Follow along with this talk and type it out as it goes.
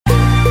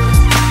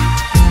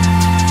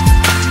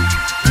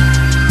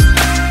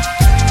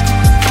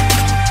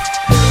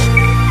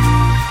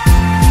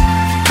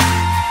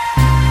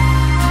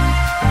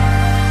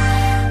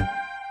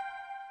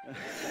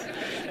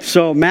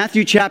So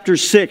Matthew chapter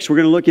 6, we're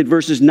going to look at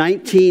verses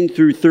 19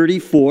 through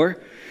 34.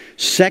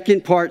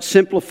 Second part,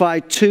 simplify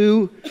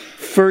two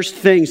first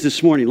things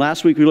this morning.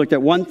 Last week we looked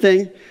at one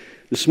thing.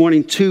 This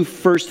morning, two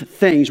first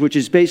things, which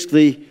is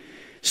basically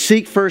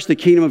seek first the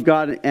kingdom of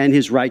God and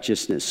his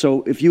righteousness.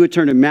 So if you would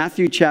turn to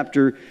Matthew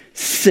chapter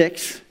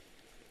 6.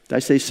 Did I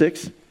say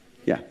 6?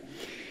 Yeah.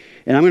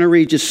 And I'm going to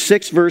read just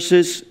 6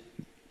 verses,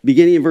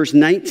 beginning in verse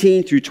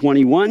 19 through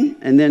 21,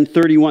 and then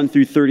 31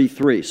 through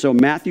 33. So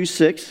Matthew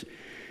 6,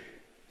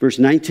 verse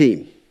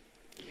 19.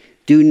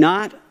 Do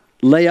not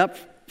lay up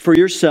for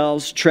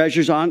yourselves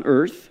treasures on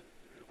earth,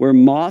 where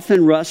moth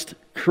and rust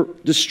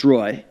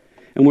destroy,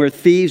 and where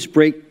thieves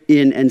break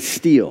in and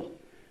steal.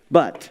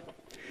 But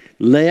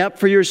lay up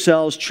for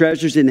yourselves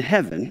treasures in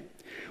heaven,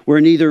 where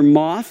neither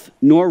moth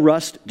nor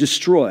rust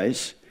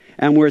destroys,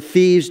 and where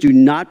thieves do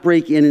not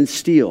break in and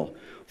steal.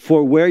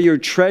 For where your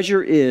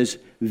treasure is,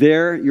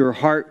 there your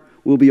heart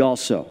will be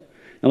also.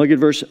 Now look at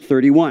verse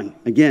 31.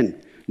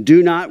 Again,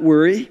 do not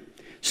worry,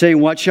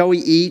 saying, what shall we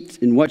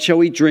eat, and what shall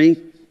we drink?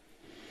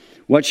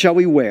 What shall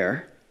we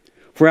wear?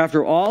 For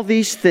after all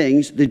these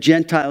things the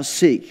Gentiles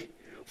seek.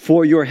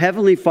 For your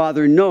heavenly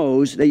Father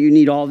knows that you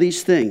need all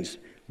these things.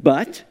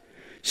 But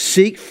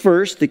seek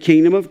first the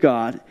kingdom of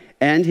God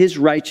and his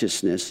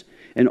righteousness,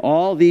 and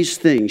all these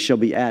things shall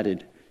be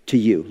added to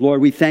you. Lord,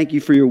 we thank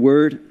you for your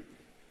word.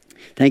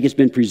 Thank you it's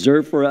been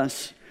preserved for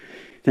us.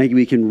 Thank you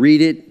we can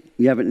read it.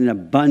 We have it in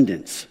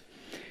abundance.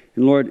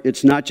 And Lord,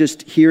 it's not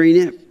just hearing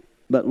it,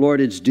 but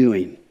Lord, it's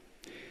doing.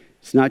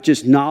 It's not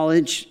just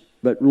knowledge,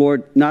 but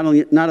Lord, not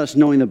us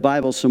knowing the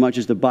Bible so much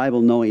as the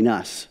Bible knowing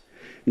us.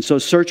 And so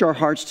search our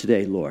hearts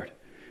today, Lord,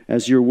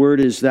 as your word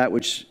is that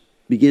which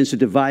begins to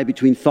divide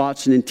between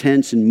thoughts and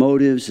intents and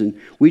motives.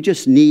 And we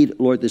just need,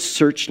 Lord, the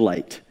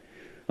searchlight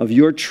of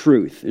your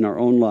truth in our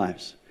own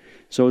lives.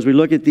 So as we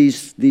look at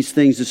these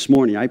things this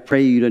morning, I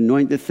pray you to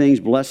anoint the things,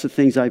 bless the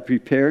things I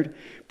prepared,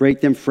 break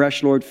them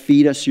fresh, Lord.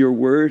 Feed us your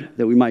word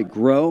that we might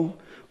grow,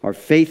 our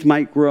faith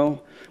might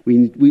grow.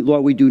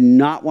 Lord, we do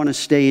not want to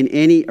stay in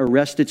any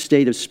arrested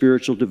state of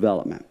spiritual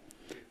development.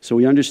 So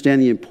we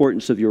understand the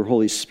importance of your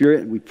Holy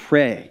Spirit. We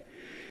pray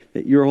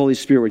that your Holy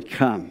Spirit would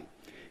come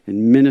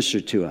and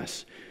minister to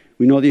us.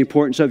 We know the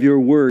importance of your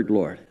word,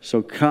 Lord.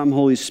 So come,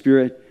 Holy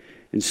Spirit,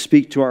 and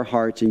speak to our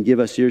hearts and give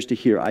us ears to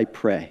hear, I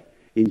pray.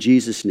 In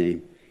Jesus'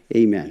 name,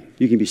 amen.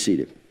 You can be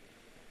seated.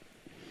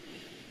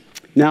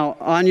 Now,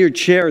 on your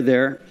chair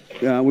there,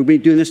 we'll be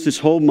doing this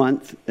whole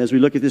month as we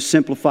look at this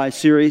Simplify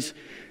series,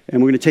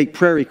 and we're going to take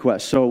prayer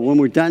requests. So when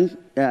we're done,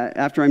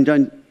 after I'm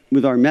done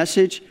with our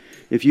message,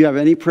 if you have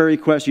any prayer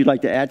requests you'd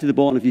like to add to the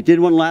bulletin, if you did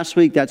one last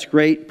week, that's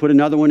great. Put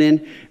another one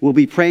in. We'll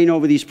be praying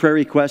over these prayer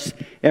requests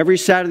every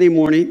Saturday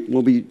morning.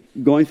 We'll be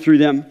going through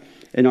them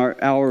in our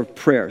hour of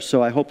prayer.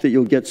 So I hope that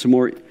you'll get some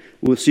more.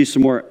 We'll see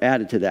some more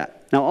added to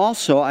that. Now,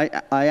 also, I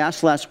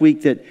asked last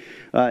week that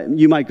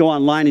you might go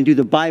online and do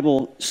the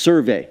Bible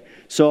survey.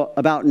 So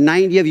about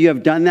 90 of you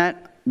have done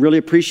that. Really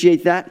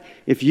appreciate that.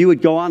 If you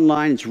would go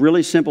online, it's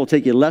really simple. It'll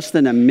take you less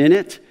than a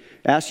minute,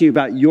 asking you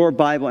about your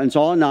Bible, and it's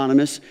all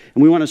anonymous.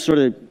 And we want to sort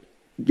of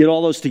get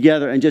all those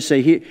together and just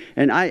say, here.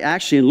 And I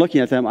actually, in looking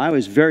at them, I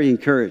was very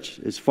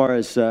encouraged as far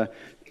as the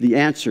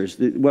answers,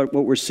 what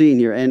we're seeing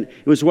here. And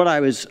it was what I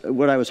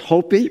was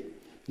hoping,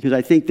 because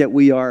I think that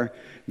we are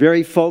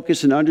very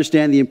focused and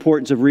understand the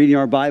importance of reading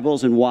our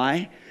Bibles and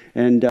why.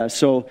 And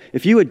so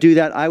if you would do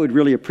that, I would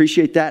really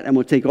appreciate that. And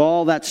we'll take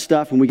all that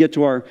stuff when we get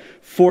to our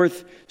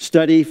fourth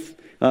study,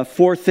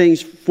 four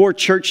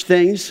church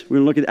things. We're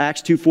going to look at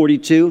Acts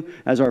 2:42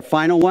 as our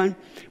final one.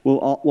 We'll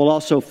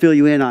also fill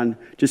you in on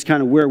just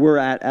kind of where we're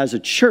at as a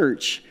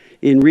church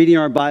in reading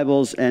our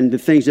Bibles and the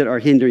things that are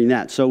hindering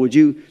that. So would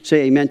you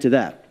say amen to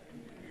that?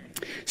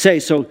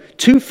 So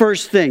two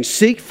first things.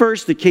 Seek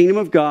first the kingdom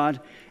of God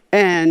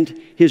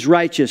and his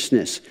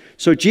righteousness.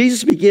 So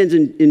Jesus begins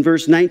in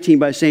verse 19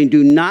 by saying,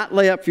 do not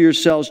lay up for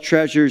yourselves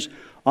treasures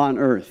on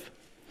earth,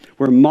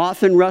 where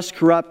moth and rust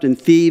corrupt and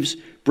thieves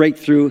break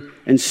through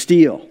and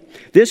steal.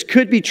 This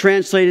could be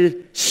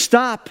translated,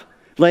 stop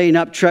laying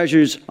up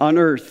treasures on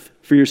earth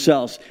for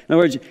yourselves. In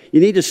other words, you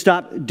need to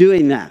stop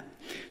doing that.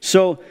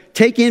 So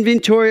take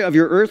inventory of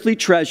your earthly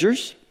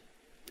treasures,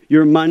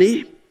 your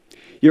money,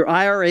 your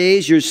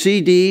IRAs, your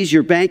CDs,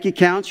 your bank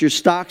accounts, your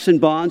stocks and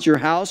bonds, your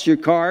house, your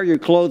car, your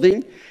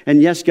clothing, and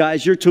yes,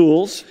 guys, your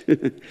tools.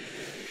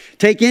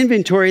 Take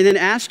inventory and then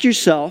ask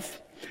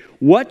yourself,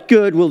 what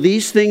good will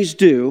these things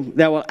do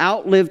that will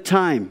outlive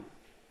time?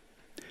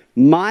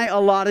 My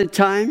allotted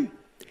time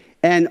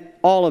and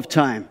all of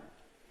time.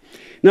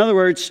 In other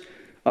words,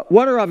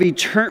 what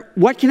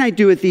can I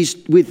do with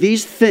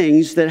these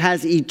things that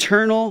has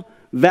eternal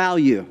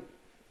value?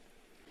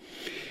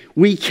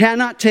 We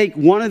cannot take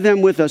one of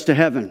them with us to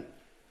heaven.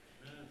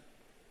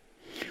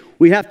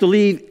 We have to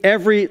leave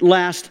every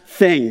last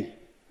thing.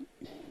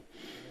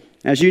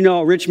 As you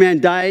know, a rich man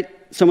died.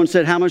 Someone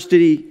said, how much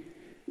did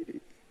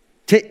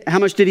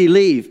he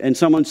leave? And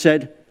someone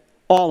said,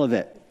 all of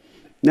it.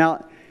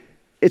 Now,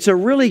 it's a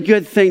really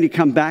good thing to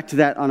come back to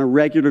that on a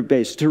regular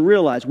basis, to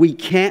realize we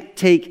can't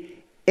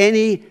take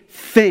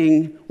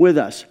anything with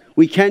us.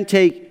 We can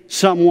take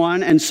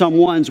someone and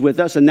someones with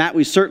us, and that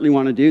we certainly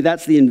want to do.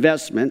 That's the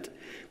investment,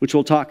 which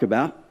we'll talk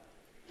about.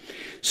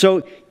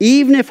 So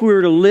even if we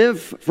were to live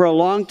for a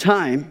long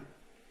time,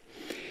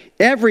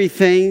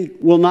 everything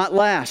will not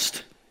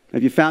last.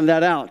 Have you found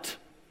that out?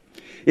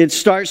 It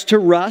starts to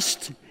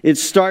rust.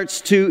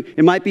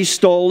 It might be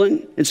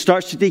stolen. It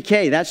starts to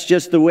decay. That's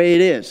just the way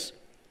it is.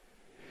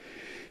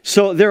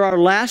 So there are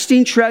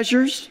lasting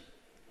treasures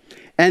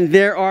and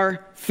there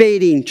are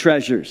fading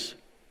treasures.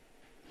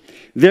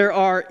 There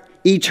are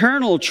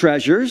eternal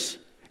treasures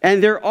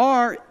and there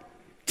are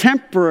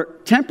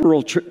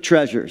temporal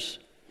treasures.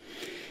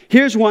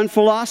 Here's one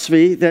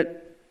philosophy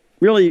that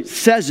really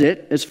says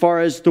it as far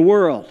as the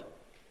world.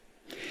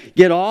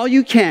 Get all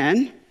you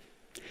can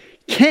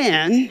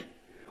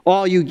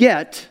all you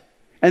get,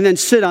 and then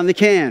sit on the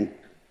can.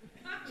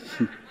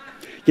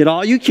 Get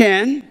all you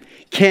can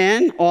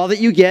all that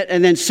you get,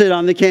 and then sit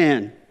on the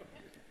can.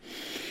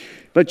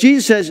 But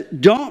Jesus says,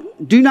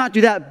 do not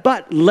do that,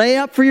 but lay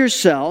up for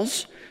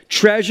yourselves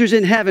treasures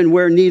in heaven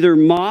where neither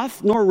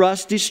moth nor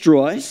rust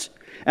destroys,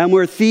 and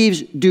where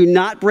thieves do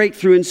not break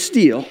through and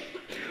steal.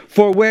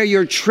 For where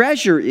your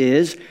treasure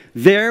is,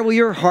 there will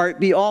your heart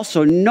be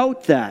also.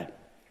 Note that.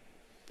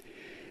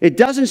 It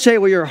doesn't say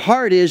where your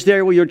heart is,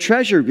 there will your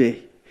treasure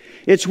be.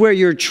 It's where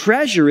your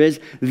treasure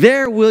is,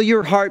 there will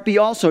your heart be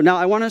also. Now,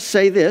 I want to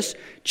say this.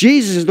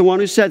 Jesus is the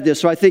one who said this,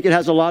 so I think it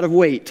has a lot of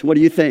weight. What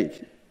do you think?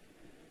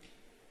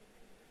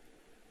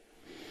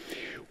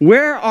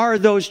 Where are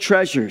those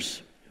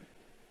treasures?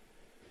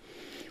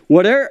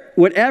 What are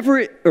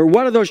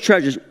those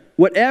treasures?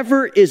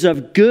 Whatever is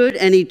of good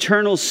and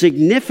eternal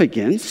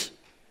significance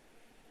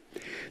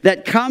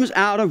that comes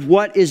out of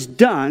what is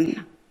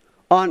done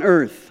on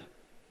earth.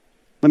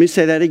 Let me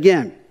say that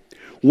again.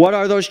 What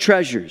are those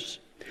treasures?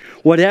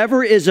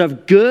 Whatever is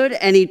of good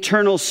and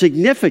eternal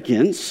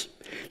significance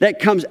that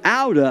comes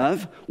out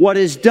of what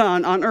is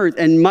done on earth.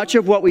 And much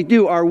of what we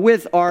do are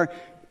with our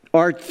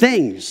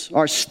things,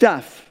 our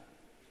stuff.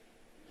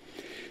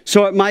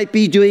 So it might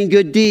be doing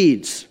good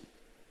deeds.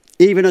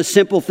 Even a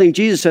simple thing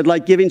Jesus said,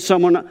 like giving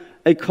someone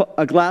a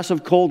glass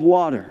of cold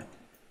water.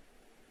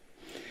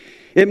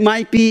 It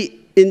might be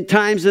in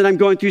times that I'm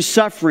going through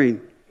suffering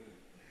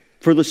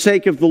for the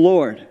sake of the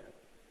Lord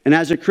and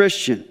as a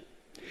Christian.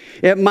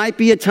 It might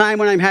be a time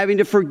when I'm having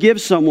to forgive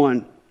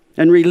someone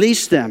and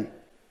release them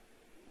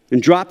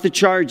and drop the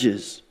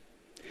charges.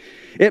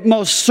 It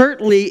most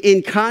certainly,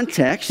 in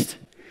context,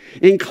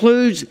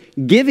 includes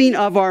giving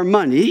of our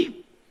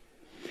money,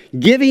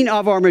 giving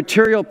of our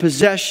material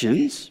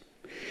possessions,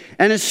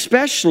 and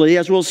especially,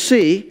 as we'll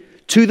see,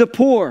 to the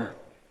poor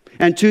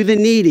and to the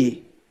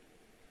needy.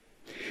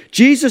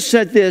 Jesus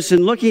said this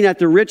in looking at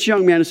the rich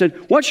young man and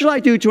said, "What shall I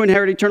do to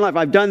inherit eternal life?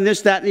 I've done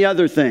this, that, and the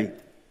other thing."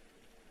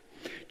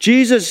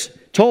 Jesus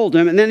told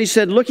him, and then he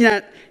said, looking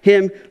at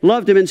him,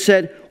 loved him and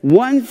said,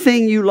 "One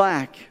thing you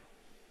lack.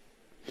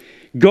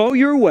 Go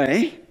your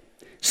way,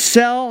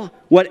 sell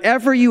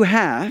whatever you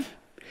have,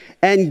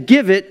 and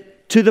give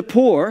it to the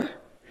poor,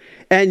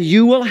 and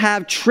you will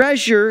have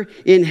treasure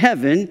in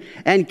heaven,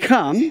 and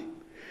come,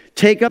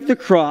 take up the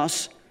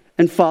cross,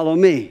 and follow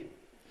me."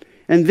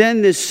 And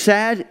then this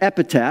sad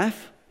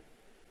epitaph,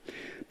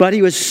 "But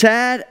he was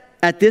sad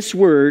at this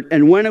word,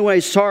 and went away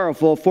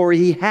sorrowful, for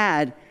he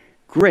had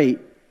great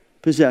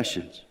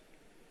possessions."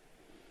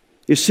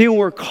 You see, when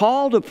we're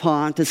called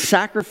upon to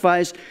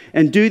sacrifice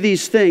and do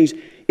these things,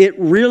 it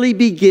really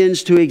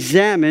begins to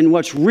examine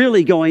what's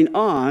really going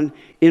on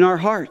in our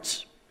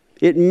hearts.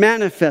 It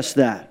manifests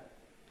that.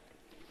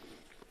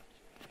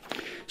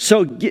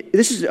 So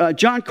this is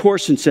John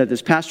Corson said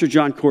this, Pastor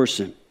John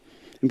Corson.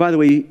 And by the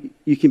way,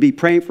 you can be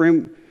praying for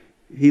him.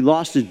 He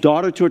lost his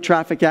daughter to a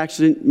traffic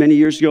accident many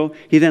years ago.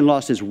 He then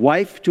lost his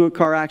wife to a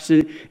car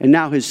accident. And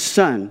now his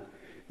son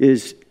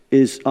is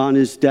on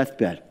his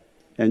deathbed.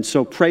 And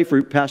so pray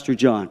for Pastor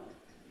John.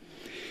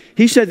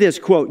 He said this,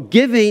 quote,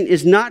 "Giving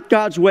is not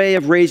God's way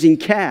of raising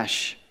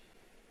cash.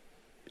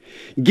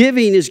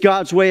 Giving is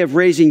God's way of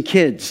raising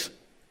kids.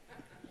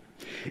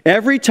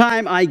 Every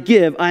time I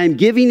give, I am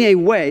giving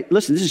away,"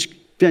 listen, this is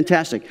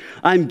fantastic.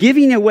 "I'm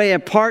giving away a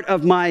part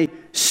of my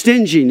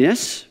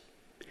stinginess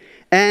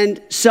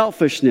and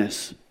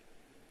selfishness.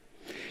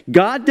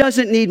 God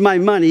doesn't need my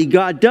money.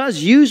 God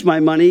does use my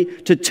money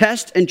to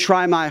test and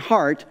try my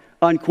heart,"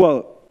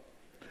 unquote.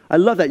 I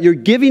love that. You're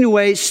giving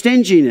away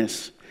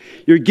stinginess.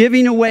 You're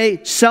giving away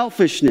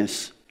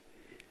selfishness.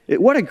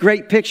 What a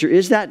great picture.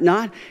 Is that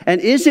not? And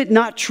is it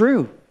not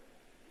true?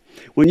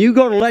 When you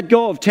go to let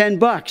go of $10,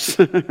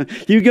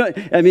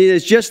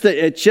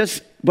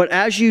 but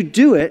as you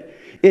do it,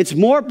 it's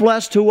more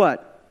blessed to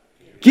what?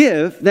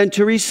 Give than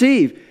to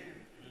receive.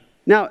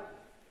 Now,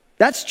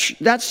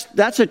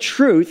 that's a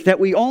truth that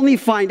we only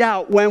find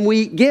out when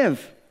we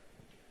give.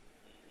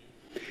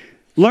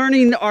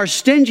 Learning our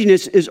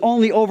stinginess is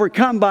only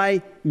overcome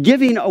by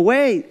giving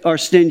away our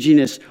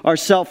stinginess, our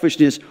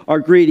selfishness, our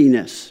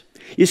greediness.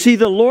 You see,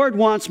 the Lord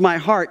wants my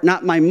heart,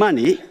 not my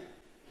money.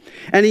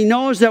 And He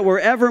knows that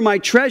wherever my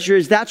treasure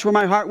is, that's where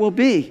my heart will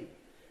be.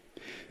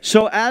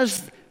 So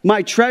as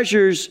my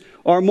treasures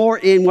are more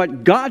in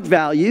what God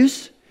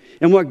values,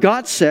 And what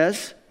God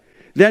says,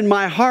 then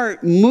my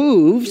heart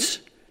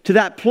moves to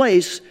that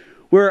place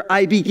where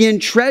I begin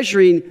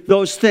treasuring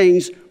those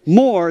things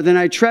more than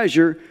I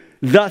treasure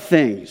the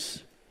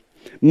things.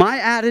 My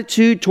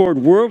attitude toward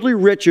worldly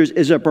riches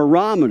is a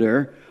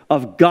barometer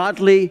of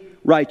godly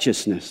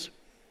righteousness.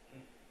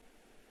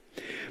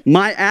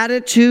 My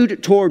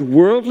attitude toward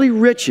worldly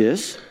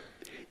riches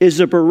is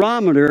a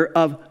barometer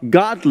of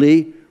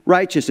godly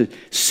righteousness.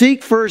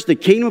 Seek first the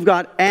kingdom of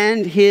God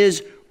and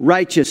his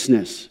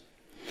righteousness.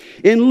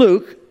 In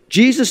Luke,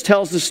 Jesus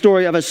tells the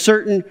story of a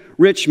certain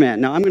rich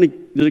man. Now,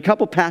 there's a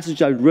couple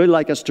passages I would really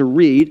like us to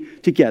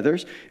read together.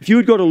 If you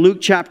would go to Luke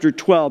chapter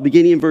 12,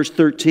 beginning in verse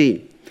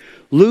 13.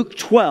 Luke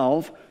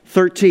 12,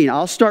 13.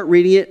 I'll start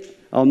reading it.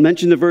 I'll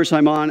mention the verse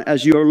I'm on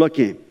as you are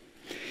looking.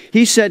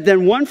 He said,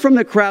 then one from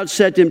the crowd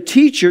said to him,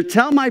 Teacher,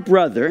 tell my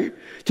brother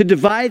to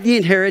divide the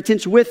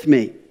inheritance with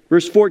me.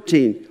 Verse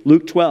 14,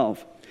 Luke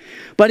 12.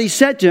 But he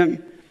said to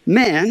him,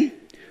 Man,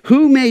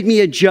 who made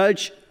me a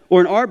judge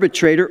or an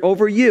arbitrator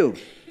over you?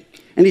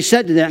 And he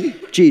said to them,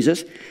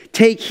 Jesus,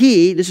 take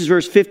heed, this is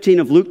verse 15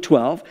 of Luke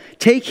 12,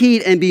 take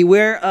heed and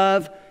beware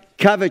of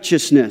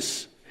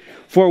covetousness.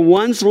 For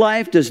one's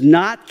life does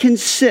not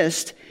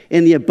consist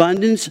in the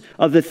abundance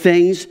of the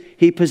things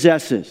he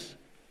possesses.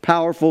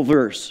 Powerful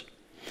verse.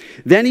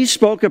 Then he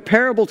spoke a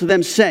parable to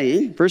them,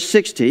 saying, verse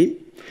 16,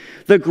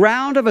 the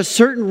ground of a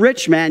certain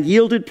rich man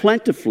yielded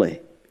plentifully.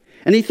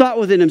 And he thought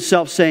within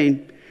himself,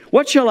 saying,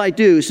 what shall I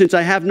do, since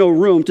I have no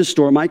room to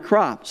store my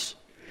crops?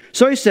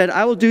 So he said,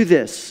 I will do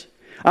this.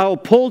 I will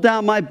pull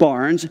down my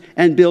barns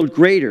and build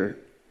greater.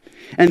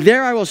 And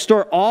there I will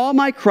store all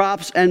my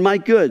crops and my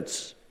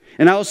goods.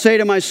 And I will say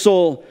to my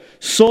soul,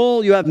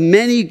 Soul, you have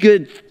many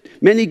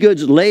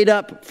goods laid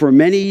up for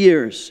many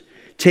years.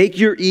 Take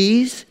your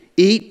ease,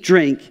 eat,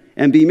 drink,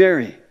 and be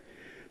merry.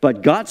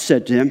 But God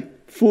said to him,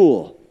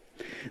 Fool,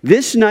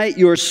 this night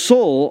your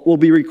soul will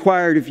be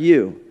required of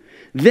you.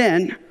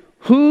 Then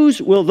whose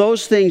will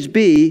those things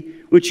be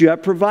which you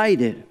have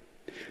provided?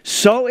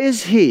 So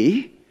is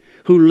he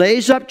who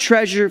lays up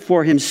treasure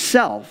for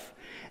himself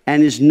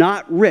and is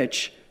not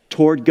rich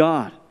toward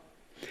God.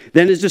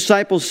 Then his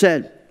disciples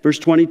said, verse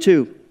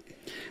 22,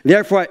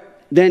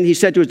 Then he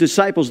said to his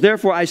disciples,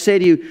 Therefore I say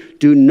to you,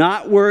 do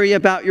not worry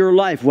about your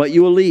life, what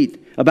you will eat,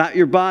 about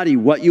your body,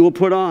 what you will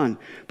put on.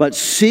 But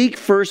seek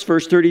first,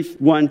 verse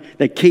 31,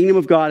 the kingdom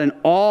of God, and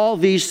all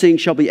these things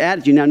shall be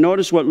added to you. Now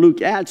notice what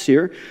Luke adds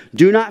here.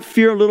 Do not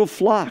fear, little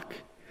flock,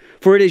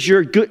 for it is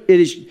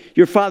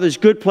your Father's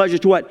good pleasure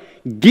to what?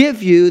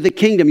 Give you the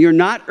kingdom. You're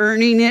not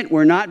earning it.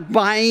 We're not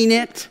buying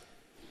it.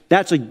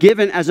 That's a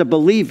given as a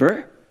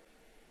believer.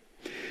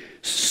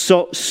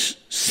 So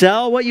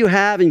sell what you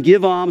have and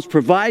give alms.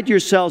 Provide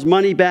yourselves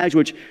money bags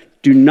which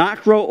do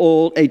not grow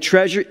old, a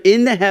treasure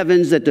in the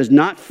heavens that does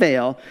not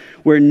fail,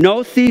 where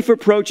no thief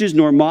approaches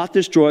nor moth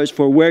destroys.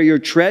 For where your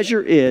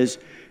treasure is,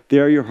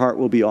 there your heart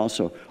will be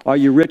also. Are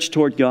you rich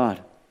toward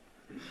God?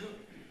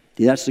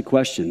 That's the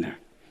question there.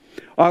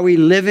 Are we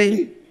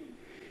living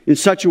in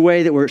such a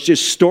way that we're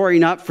just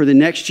storing up for the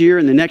next year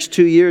and the next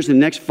 2 years and the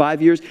next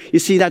 5 years? You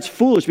see, that's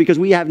foolish because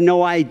we have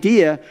no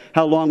idea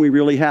how long we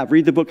really have.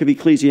 Read the book of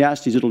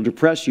Ecclesiastes. It'll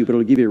depress you, but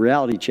it'll give you a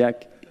reality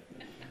check.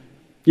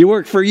 You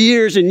work for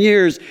years and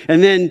years,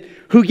 and then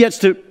who gets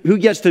to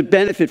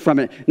benefit from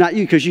it? Not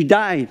you, because you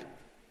died.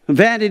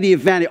 Vanity of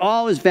vanity.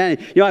 All is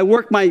vanity. You know, I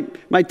work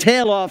my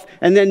tail off,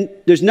 and then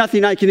there's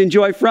nothing I can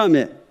enjoy from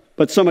it.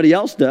 But somebody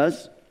else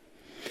does.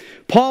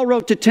 Paul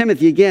wrote to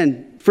Timothy,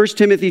 again, 1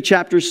 Timothy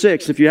chapter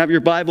 6. If you have your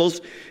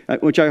Bibles,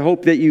 which I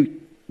hope that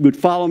you would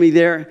follow me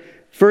there.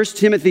 1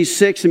 Timothy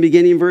 6 and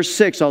beginning in verse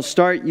 6. I'll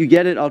start, you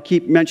get it, I'll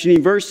keep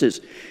mentioning verses.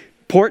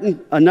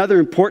 Another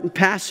important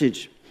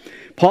passage.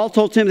 Paul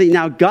told Timothy,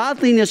 now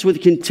godliness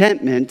with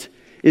contentment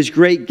is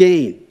great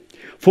gain.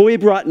 For we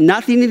brought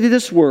nothing into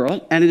this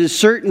world, and it is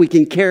certain we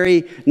can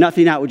carry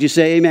nothing out. Would you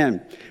say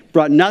amen?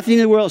 Brought nothing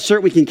into the world,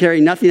 certain we can carry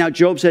nothing out.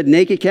 Job said,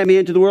 naked came I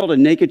into the world,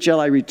 and naked shall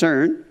I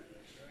return.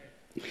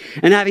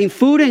 And having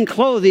food and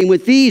clothing,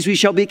 with these we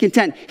shall be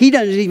content. He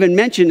doesn't even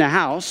mention the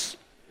house,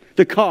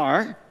 the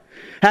car.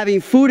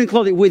 Having food and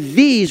clothing, with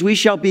these we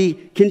shall be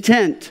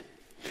content.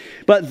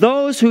 But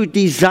those who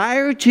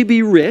desire to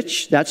be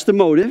rich, that's the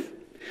motive,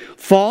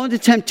 fall into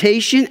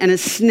temptation and a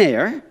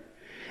snare,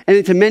 and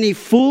into many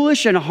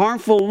foolish and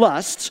harmful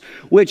lusts,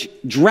 which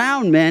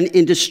drown men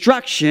in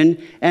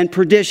destruction and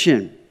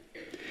perdition.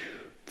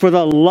 For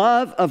the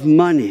love of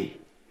money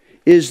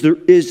is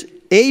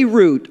a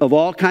root of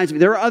all kinds of...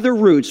 There are other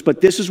roots,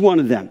 but this is one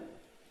of them.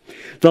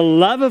 The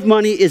love of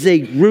money is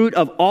a root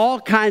of all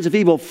kinds of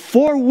evil,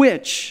 for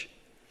which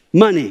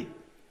money.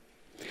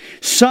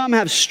 Some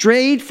have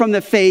strayed from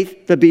the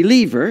faith, the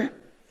believer,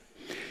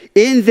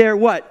 in their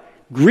what?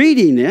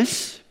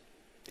 Greediness,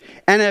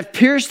 and have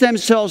pierced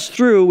themselves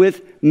through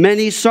with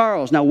many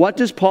sorrows. Now, what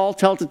does Paul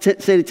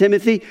say to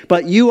Timothy?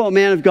 But you, O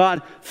man of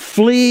God,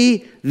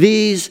 flee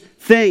these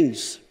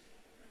things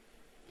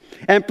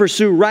and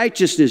pursue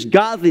righteousness,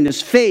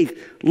 godliness,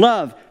 faith,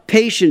 love,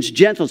 patience,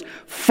 gentleness.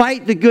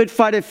 Fight the good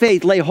fight of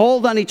faith. Lay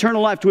hold on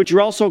eternal life, to which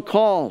you're also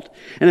called,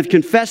 and have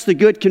confessed the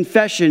good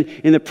confession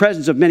in the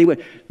presence of many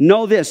witnesses.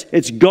 Know this,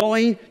 it's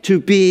going to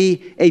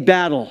be a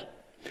battle.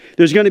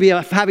 There's going to be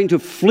having to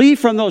flee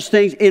from those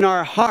things in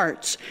our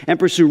hearts and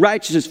pursue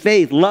righteousness,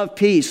 faith, love,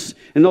 peace,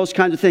 and those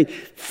kinds of things.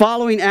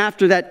 Following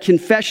after that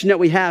confession that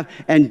we have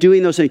and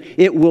doing those things.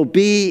 It will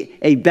be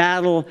a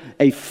battle,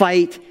 a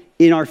fight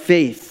in our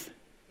faith.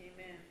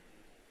 Amen.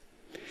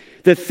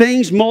 The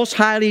things most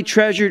highly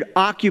treasured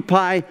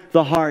occupy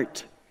the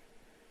heart.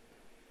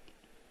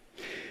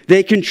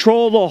 They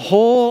control the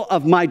whole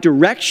of my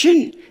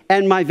direction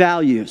and my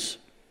values.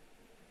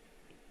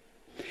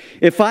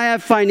 If I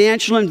have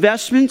financial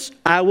investments,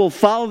 I will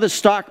follow the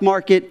stock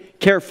market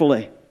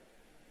carefully.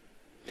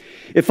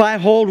 If I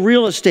hold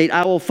real estate,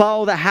 I will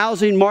follow the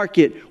housing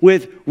market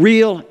with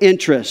real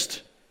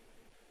interest.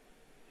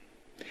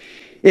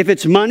 If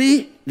it's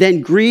money, then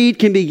greed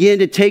can begin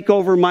to take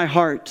over my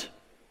heart.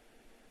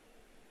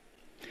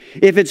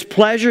 If it's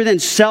pleasure, then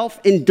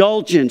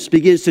self-indulgence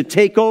begins to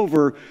take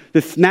over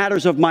the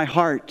matters of my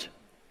heart.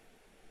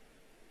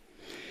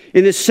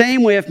 In the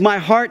same way, if my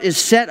heart is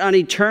set on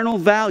eternal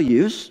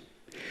values,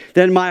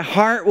 then my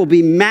heart will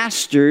be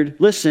mastered,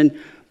 listen,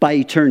 by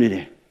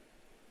eternity.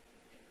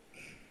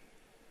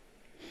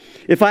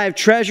 If I have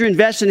treasure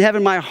invested in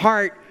heaven, my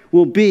heart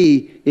will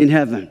be in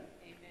heaven.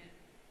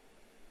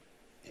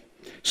 Amen.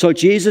 So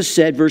Jesus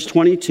said, verse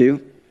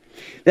 22,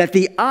 that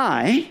the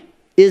eye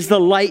is the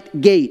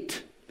light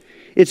gate.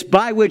 It's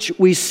by which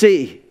we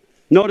see.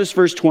 Notice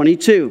verse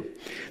 22.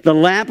 The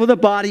lamp of the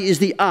body is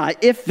the eye.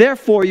 If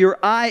therefore your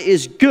eye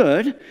is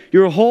good,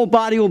 your whole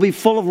body will be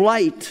full of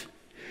light.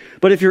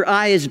 But if your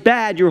eye is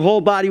bad, your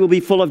whole body will be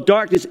full of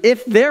darkness.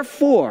 If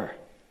therefore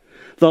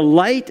the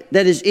light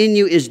that is in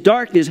you is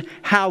darkness,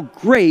 how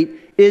great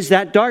is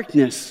that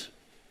darkness?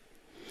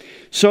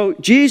 So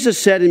Jesus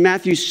said in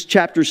Matthew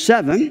chapter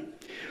 7,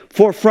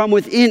 for from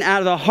within,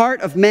 out of the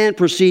heart of man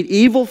proceed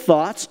evil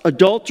thoughts,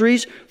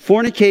 adulteries,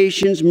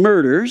 fornications,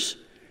 murders.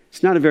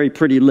 It's not a very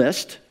pretty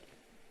list.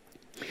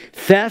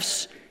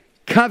 Thefts,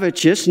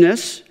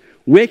 covetousness,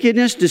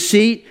 wickedness,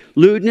 deceit,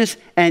 lewdness,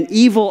 an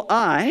evil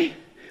eye,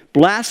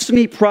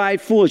 blasphemy,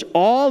 pride, foolish.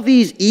 All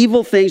these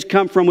evil things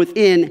come from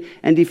within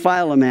and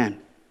defile a man.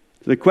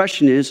 So the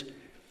question is,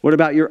 what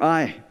about your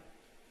eye?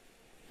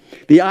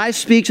 The eye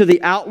speaks of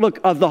the outlook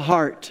of the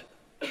heart.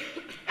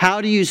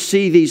 How do you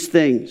see these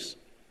things?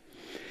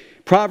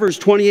 Proverbs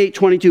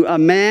 28:22. A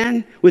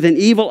man with an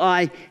evil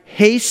eye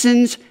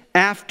hastens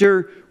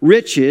after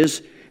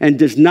riches and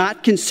does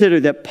not consider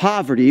that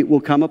poverty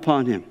will come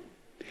upon him.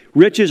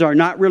 Riches are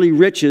not really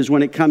riches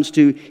when it comes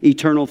to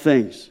eternal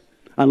things,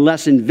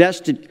 unless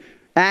invested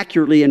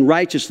accurately and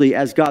righteously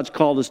as God's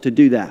called us to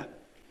do that.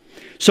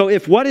 So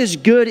if what is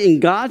good in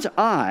God's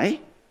eye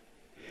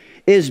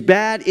is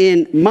bad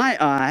in my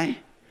eye,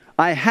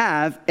 I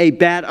have a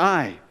bad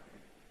eye.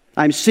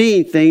 I'm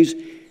seeing things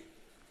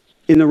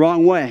in the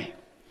wrong way.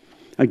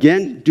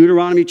 Again,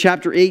 Deuteronomy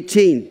chapter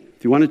 18,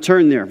 if you want to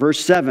turn there, verse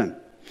 7.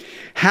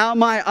 How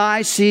my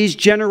eye sees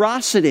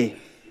generosity.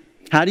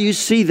 How do you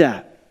see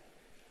that?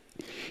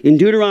 In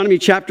Deuteronomy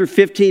chapter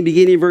 15,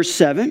 beginning verse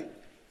 7.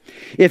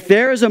 If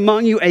there is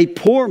among you a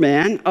poor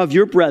man of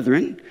your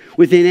brethren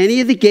within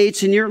any of the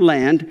gates in your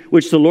land,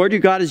 which the Lord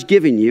your God has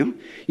given you,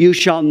 you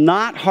shall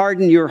not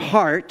harden your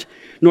heart,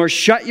 nor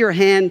shut your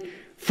hand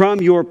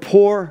from your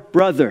poor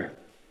brother.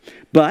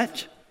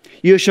 But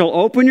you shall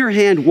open your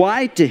hand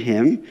wide to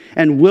him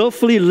and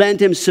willfully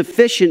lend him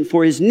sufficient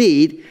for his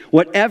need,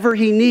 whatever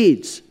he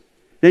needs.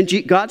 Then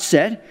God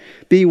said,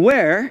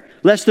 beware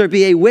lest there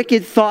be a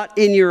wicked thought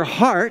in your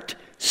heart,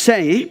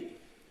 saying,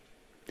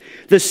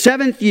 the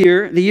seventh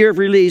year, the year of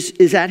release,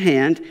 is at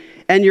hand,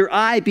 and your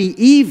eye be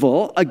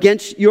evil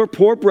against your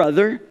poor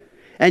brother,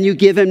 and you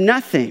give him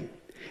nothing.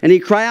 And he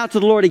cry out to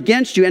the Lord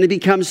against you, and it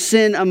becomes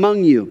sin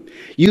among you.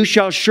 You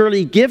shall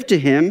surely give to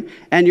him,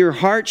 and your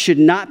heart should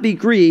not be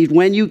grieved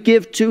when you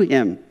give to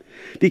him.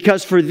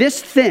 Because for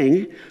this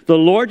thing, the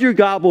Lord your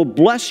God will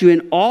bless you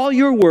in all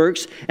your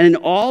works and in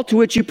all to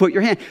which you put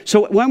your hand.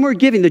 So when we're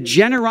giving, the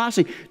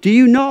generosity, do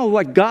you know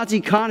what God's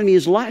economy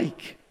is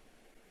like?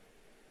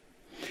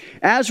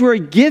 As we're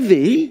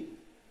giving,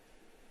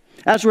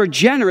 as we're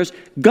generous,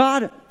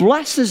 God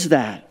blesses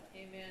that.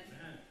 Amen.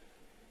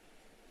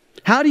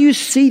 How do you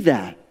see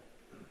that?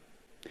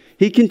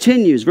 He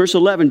continues, verse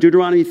 11,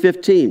 Deuteronomy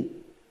 15.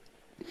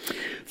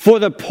 For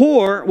the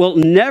poor will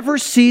never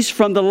cease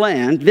from the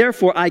land.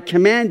 Therefore, I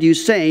command you,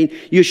 saying,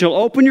 you shall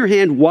open your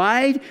hand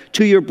wide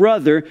to your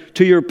brother,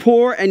 to your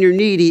poor and your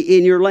needy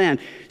in your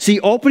land. See,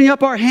 opening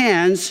up our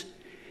hands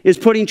is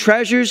putting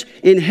treasures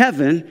in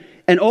heaven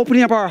and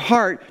opening up our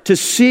heart to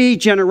see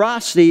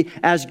generosity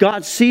as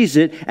God sees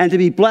it and to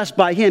be blessed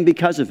by him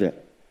because of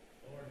it.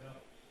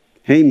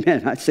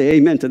 Amen. I say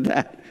amen to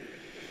that.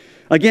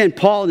 Again,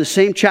 Paul in the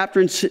same chapter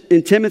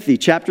in Timothy,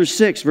 chapter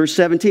 6, verse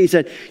 17, he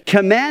said,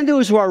 command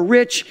those who are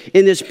rich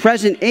in this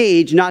present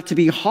age not to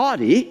be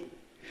haughty,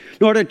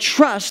 nor to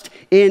trust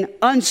in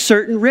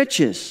uncertain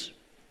riches,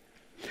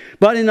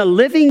 but in the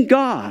living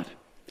God,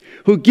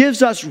 who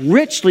gives us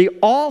richly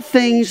all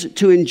things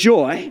to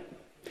enjoy,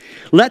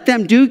 let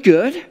them do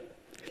good,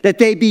 that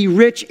they be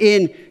rich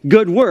in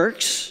good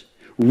works,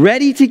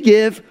 ready to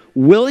give,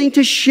 willing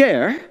to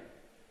share,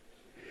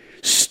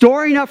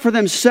 storing up for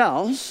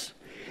themselves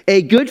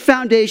a good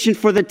foundation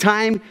for the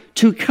time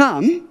to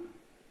come,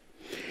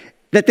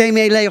 that they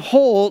may lay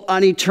hold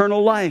on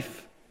eternal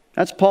life.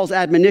 That's Paul's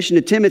admonition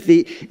to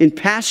Timothy in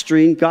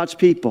pastoring God's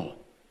people.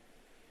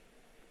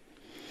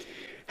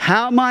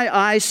 How my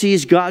eye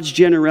sees God's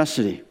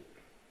generosity.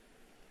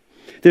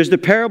 There's the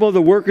parable of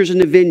the workers in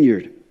the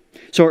vineyard.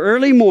 So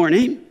early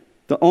morning,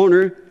 the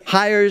owner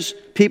hires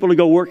people to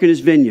go work in his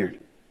vineyard.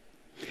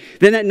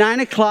 Then at 9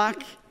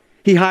 o'clock,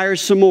 he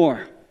hires some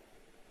more.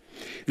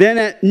 Then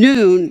at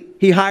noon,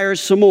 he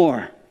hires some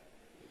more.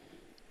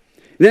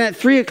 Then at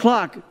 3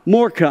 o'clock,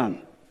 more come.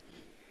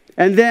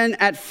 And then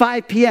at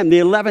 5 p.m., the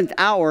 11th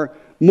hour,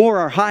 more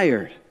are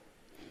hired.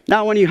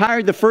 Now, when he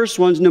hired the first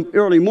ones in the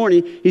early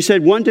morning, he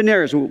said, 1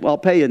 denarius, I'll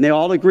pay you. And they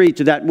all agreed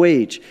to that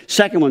wage.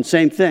 Second one,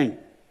 same thing.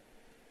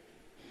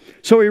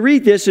 So we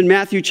read this in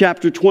Matthew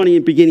chapter 20,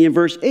 and beginning in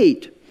verse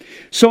 8.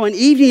 So when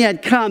evening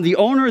had come, the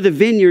owner of the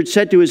vineyard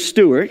said to his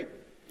steward,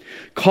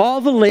 call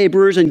the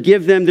laborers and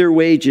give them their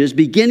wages,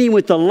 beginning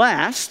with the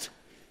last,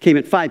 came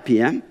at 5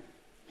 p.m.,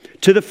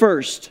 to the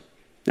first.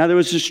 Now,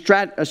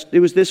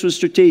 this was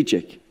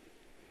strategic.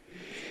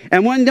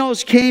 And when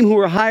those came who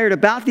were hired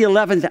about the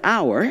 11th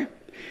hour,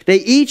 they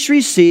each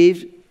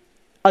received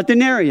a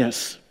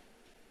denarius.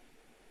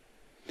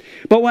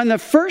 But when the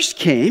first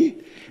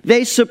came,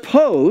 they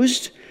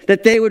supposed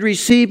that they would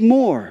receive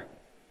more.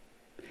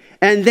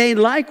 And they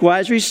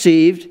likewise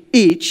received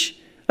each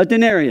a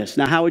denarius.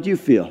 Now, how would you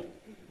feel?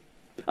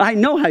 I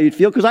know how you'd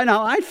feel because I know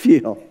how I'd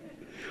feel.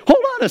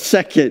 Hold on a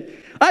second.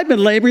 I've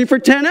been laboring for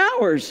 10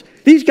 hours.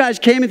 These guys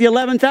came at the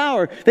 11th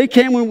hour. They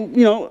came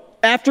when,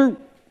 after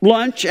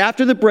lunch,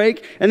 after the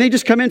break, and they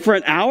just come in for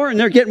an hour and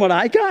they're getting what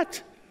I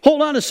got?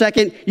 Hold on a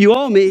second. You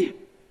owe me.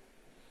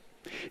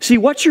 See,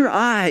 what's your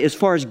eye as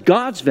far as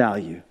God's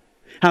value?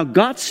 How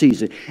God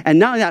sees it. And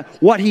not only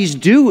that, what he's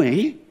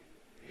doing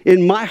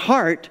in my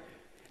heart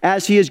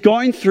as he is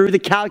going through the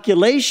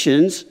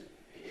calculations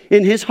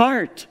in his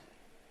heart.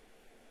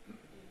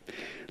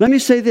 Let me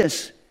say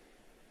this.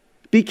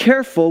 Be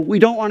careful. We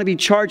don't want to be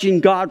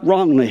charging God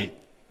wrongly.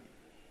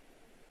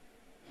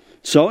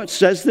 So it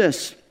says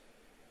this.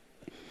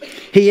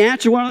 He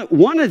answered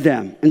one of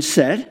them and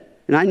said,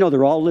 and I know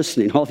they're all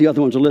listening. All the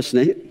other ones are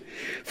listening.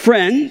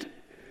 Friend,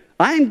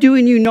 I am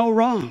doing you no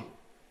wrong.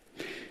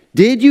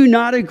 Did you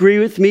not agree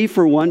with me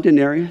for 1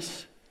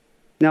 denarius?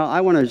 Now,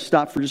 I want to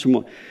stop for just a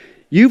moment.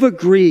 You've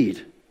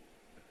agreed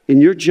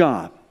in your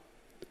job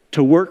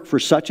to work for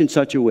such and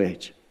such a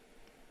wage.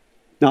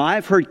 Now,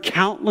 I've heard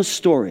countless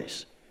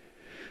stories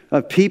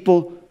of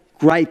people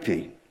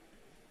griping.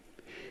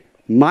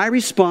 My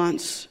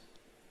response,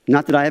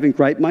 not that I haven't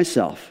griped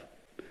myself,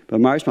 but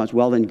my response,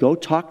 well, then go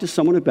talk to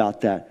someone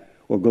about that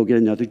or go get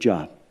another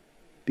job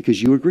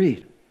because you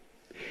agreed.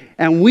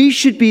 And we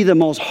should be the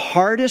most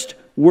hardest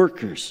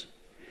workers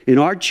in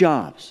our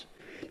jobs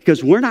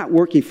because we're not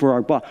working for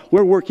our boss.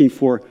 We're working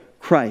for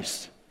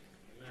Christ,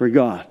 for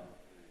God.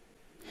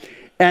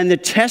 And the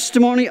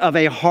testimony of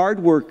a hard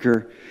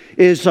worker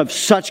is of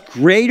such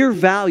greater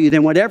value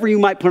than whatever you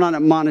might put on it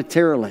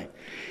monetarily.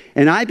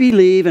 And I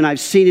believe, and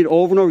I've seen it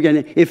over and over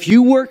again, if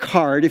you work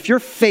hard, if you're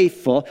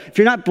faithful, if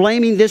you're not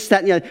blaming this, that,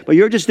 and the other, but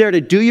you're just there to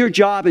do your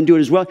job and do it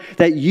as well,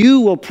 that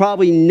you will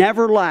probably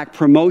never lack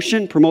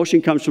promotion.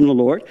 Promotion comes from the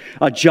Lord.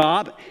 A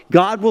job.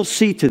 God will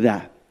see to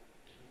that.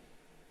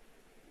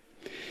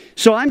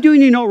 So I'm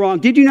doing you no wrong.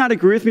 Did you not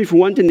agree with me for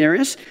 1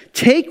 denarius?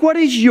 Take what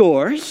is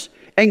yours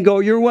and go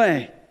your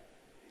way.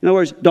 In other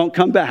words, don't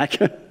come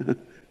back.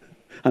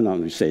 I'm not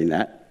only saying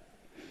that.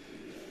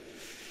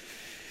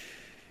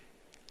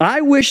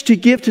 I wish to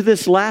give to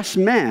this last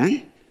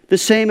man the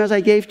same as I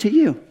gave to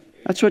you.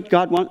 That's what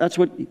God wanted. That's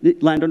what the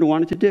landowner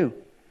wanted to do.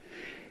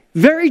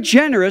 Very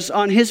generous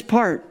on his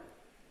part.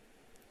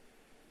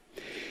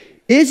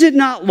 Is it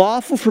not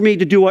lawful for me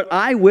to do what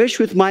I wish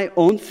with my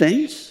own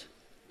things?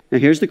 Now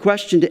here's the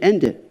question to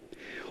end it.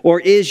 Or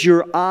is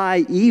your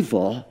eye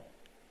evil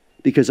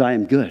because I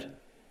am good?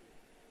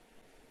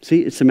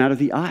 See, it's a matter of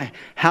the eye.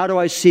 How do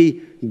I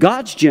see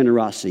God's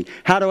generosity?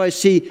 How do I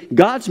see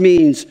God's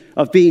means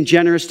of being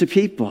generous to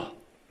people?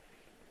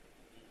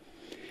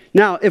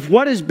 Now, if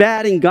what is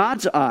bad in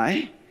God's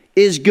eye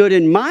is good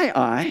in my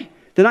eye,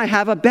 then I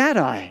have a bad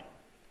eye.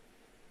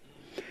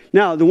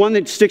 Now, the one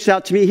that sticks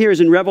out to me here is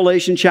in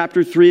Revelation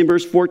chapter 3 and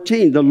verse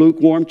 14, the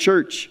lukewarm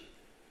church.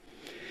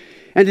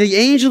 And to the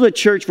angel of the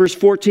church, verse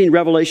 14,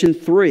 Revelation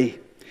 3.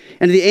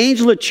 And to the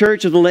angel of the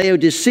church of the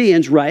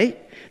Laodiceans write,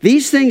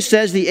 these things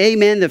says the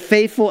Amen, the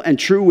faithful and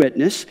true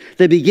witness,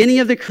 the beginning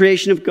of the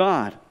creation of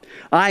God.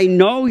 I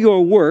know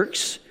your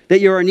works, that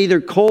you are neither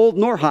cold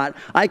nor hot.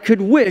 I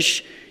could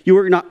wish you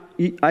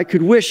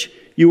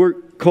were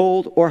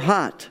cold or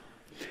hot.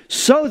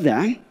 So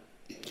then,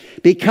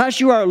 because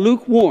you are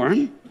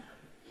lukewarm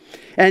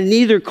and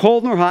neither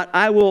cold nor hot,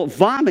 I will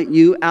vomit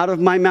you out of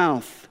my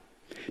mouth.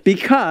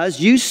 Because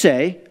you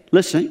say,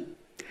 listen,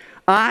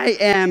 I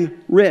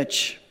am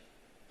rich,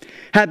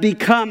 have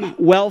become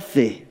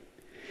wealthy,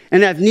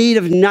 and have need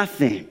of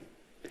nothing,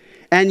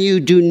 and you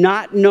do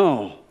not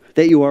know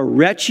that you are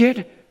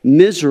wretched,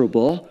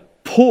 miserable,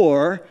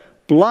 poor,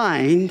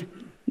 blind,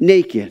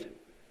 naked.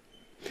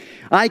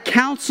 I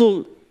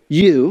counsel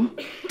you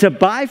to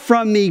buy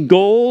from me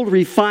gold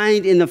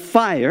refined in the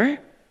fire,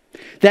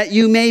 that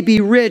you may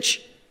be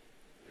rich,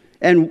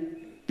 and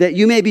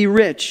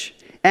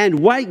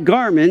white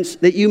garments,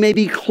 that you may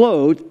be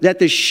clothed, that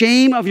the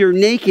shame of your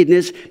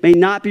nakedness may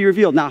not be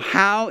revealed. Now,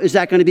 how is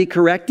that going to be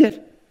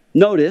corrected?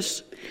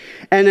 Notice,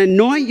 and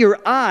anoint your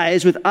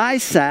eyes with eye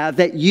salve,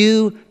 that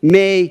you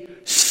may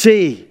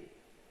see.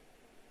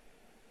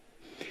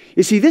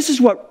 You see, this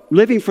is what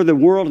living for the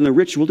world and the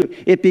rich will do.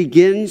 It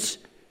begins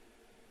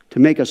to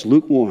make us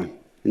lukewarm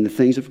in the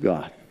things of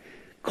God.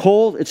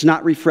 Cold, it's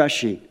not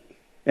refreshing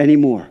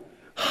anymore.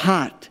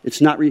 Hot,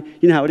 it's not, you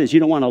know how it is. You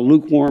don't want a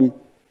lukewarm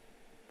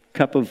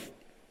cup of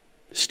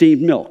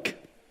steamed milk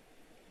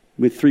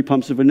with 3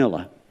 pumps of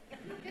vanilla.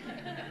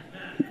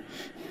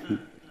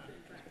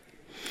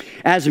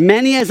 As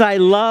many as I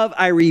love,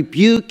 I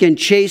rebuke and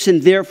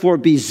chasten, therefore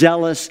be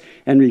zealous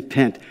and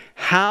repent.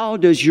 How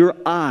does your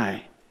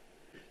eye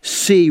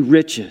see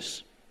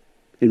riches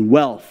and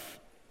wealth?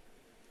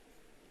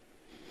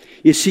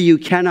 You see, you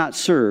cannot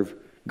serve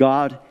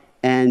God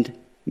and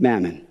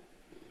mammon.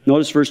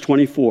 Notice verse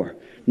 24.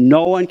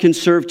 No one can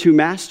serve 2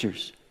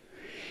 masters.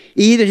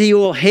 Either he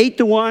will hate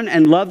the one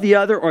and love the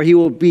other, or he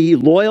will be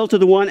loyal to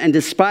the one and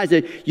despise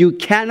it. You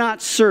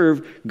cannot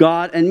serve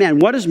God and man.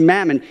 What is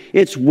mammon?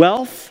 It's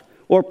wealth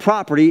or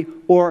property,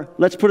 or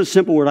let's put a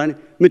simple word on it,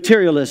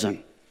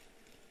 materialism.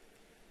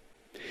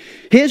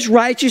 His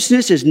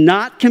righteousness is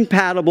not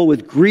compatible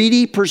with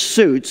greedy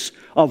pursuits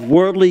of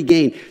worldly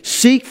gain.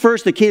 Seek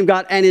first the kingdom of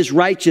God and his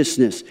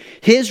righteousness.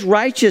 His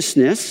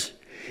righteousness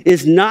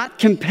is not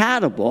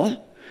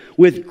compatible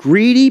with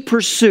greedy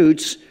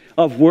pursuits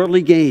of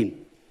worldly gain.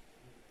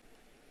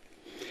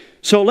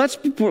 So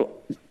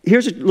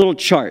here's a little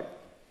chart.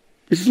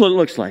 This is what it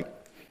looks like.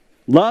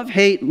 Love,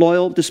 hate,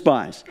 loyal,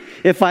 despise.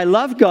 If I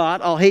love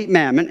God, I'll hate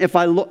mammon. If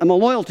I'm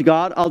loyal to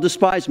God, I'll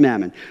despise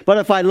mammon. But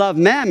if I love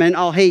mammon,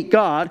 I'll hate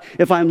God.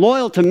 If I'm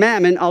loyal to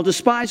mammon, I'll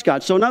despise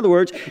God. So in other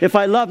words, if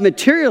I love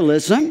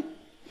materialism,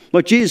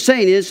 what Jesus is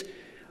saying is,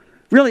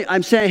 really,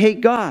 I'm saying I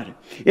hate God.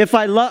 If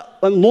I'm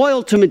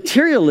loyal to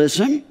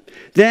materialism,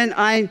 then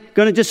I'm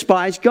going to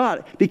despise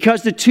God,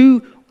 because the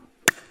two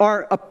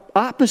are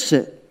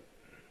opposite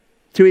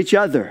to each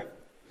other.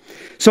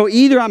 So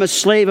either I'm a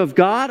slave of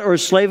God or a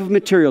slave of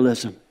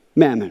materialism,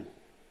 mammon.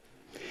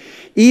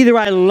 Either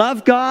I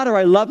love God or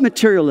I love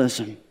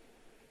materialism.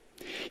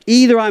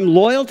 Either I'm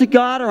loyal to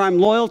God or I'm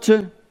loyal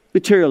to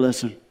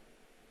materialism.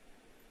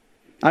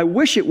 I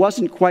wish it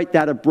wasn't quite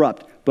that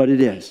abrupt, but it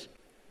is.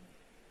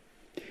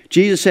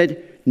 Jesus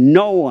said,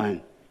 no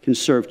one can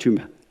serve two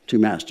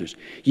masters.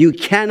 You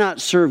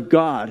cannot serve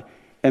God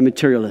and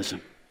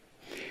materialism.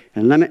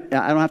 And I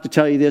don't have to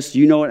tell you this,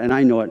 you know it and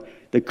I know it.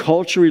 The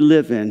culture we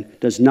live in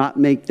does not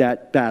make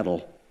that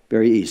battle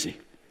very easy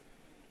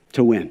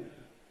to win.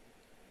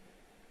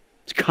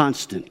 It's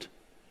constant.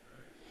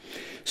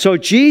 So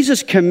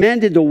Jesus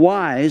commended the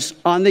wise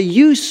on the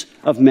use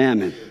of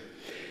mammon.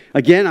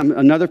 Again,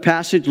 another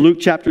passage, Luke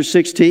chapter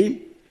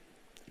 16,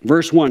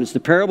 verse 1. It's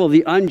the parable of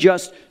the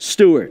unjust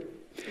steward.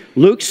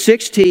 Luke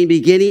 16,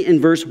 beginning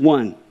in verse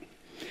 1.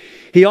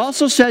 He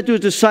also said to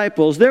his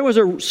disciples, there was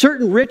a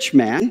certain rich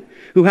man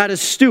who had a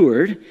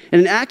steward,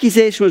 and an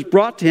accusation was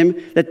brought to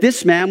him that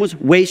this man was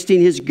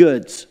wasting his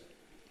goods.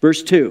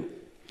 Verse 2.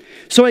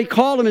 So he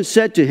called him and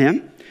said to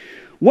him,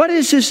 what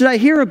is this that I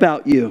hear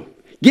about you?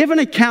 Give an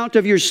account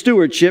of your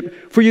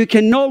stewardship, for you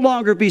can no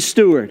longer be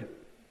steward.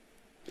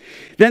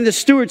 Then the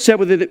steward said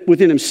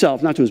within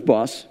himself, not to his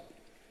boss,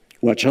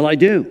 what shall I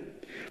do?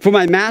 For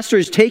my master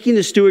is taking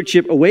the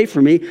stewardship away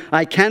from me.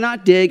 I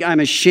cannot dig. I'm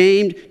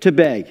ashamed to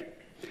beg.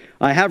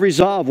 I have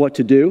resolved what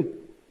to do,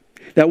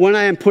 that when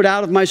I am put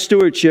out of my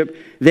stewardship,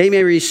 they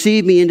may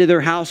receive me into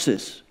their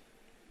houses.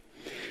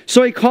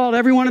 So he called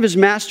every one of his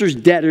master's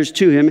debtors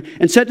to him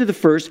and said to the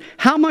first,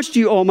 how much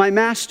do you owe my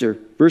master?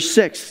 Verse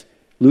 6,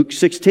 Luke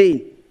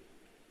 16.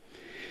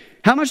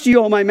 How much do you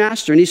owe my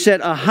master? And he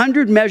said,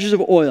 100 measures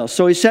of oil.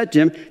 So he said to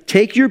him,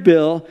 take your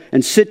bill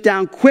and sit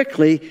down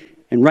quickly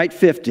and write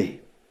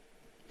 50.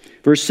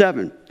 Verse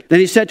 7. Then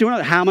he said to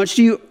another, how much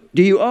do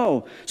you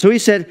owe? So he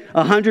said,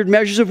 100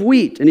 measures of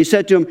wheat. And he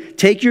said to him,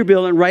 take your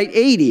bill and write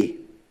 80.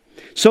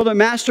 So the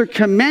master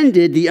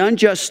commended the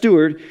unjust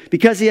steward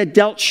because he had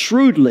dealt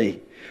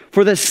shrewdly.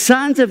 For the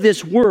sons of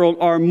this world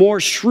are more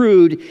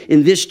shrewd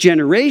in this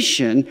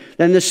generation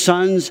than the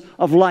sons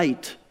of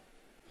light.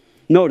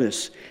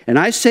 Notice, and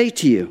I say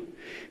to you,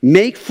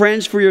 make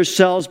friends for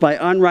yourselves by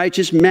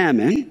unrighteous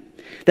mammon,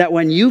 that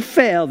when you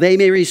fail, they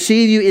may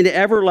receive you into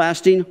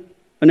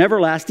an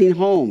everlasting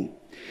home.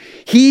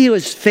 He who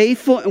is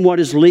faithful in what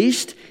is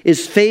least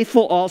is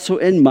faithful also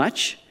in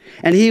much,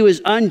 and he who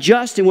is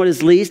unjust in what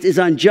is least is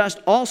unjust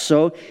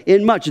also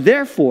in much.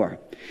 Therefore,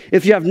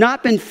 if you have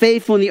not been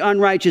faithful in the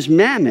unrighteous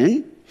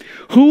mammon,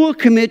 who will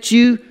commit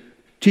you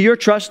to your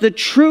trust the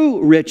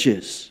true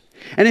riches?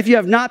 And if you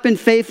have not been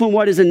faithful in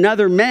what is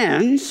another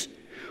man's,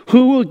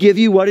 who will give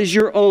you what is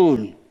your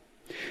own?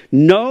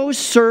 No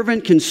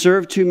servant can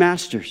serve two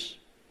masters.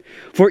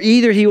 For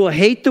either he will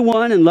hate the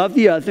one and love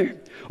the other,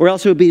 or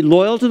else he will be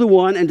loyal to the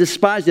one and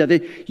despise the other.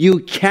 You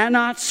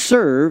cannot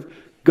serve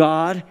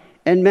God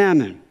and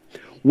mammon.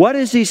 What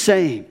is he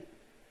saying?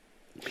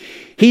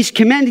 He's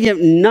commending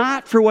him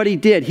not for what he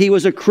did. He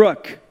was a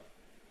crook.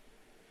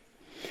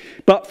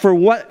 But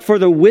for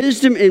the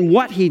wisdom in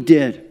what he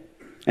did.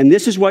 And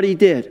this is what he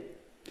did.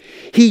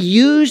 He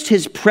used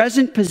his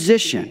present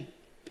position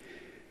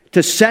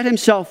to set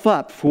himself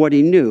up for what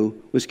he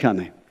knew was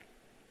coming.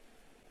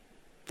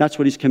 That's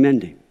what he's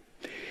commending.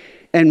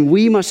 And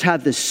we must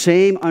have the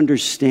same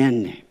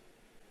understanding.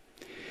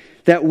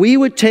 That we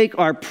would take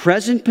our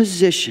present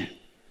position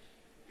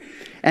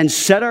and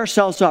set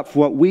ourselves up for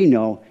what we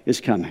know is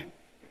coming.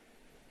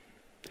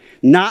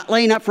 Not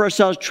laying up for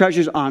ourselves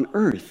treasures on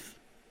earth,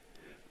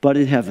 but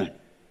in heaven.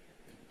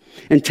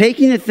 And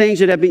taking the things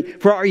that have been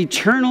for our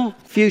eternal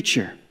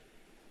future.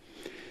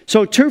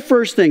 So two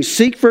first things.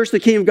 Seek first the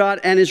kingdom of God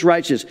and his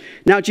righteousness.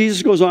 Now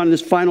Jesus goes on in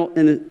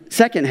the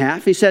second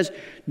half. He says,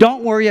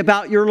 don't worry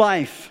about your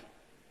life.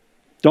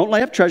 Don't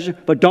lay up treasure,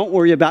 but don't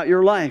worry about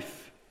your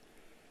life.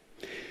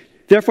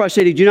 Therefore I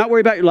say to you, do not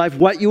worry about your life,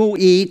 what you will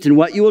eat and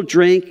what you will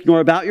drink, nor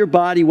about your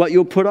body, what you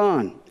will put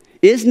on.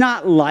 Is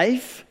not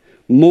life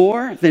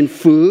more than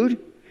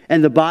food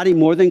and the body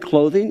more than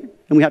clothing?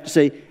 And we have to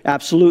say,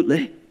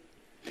 absolutely.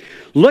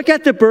 Look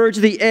at the birds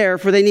of the air,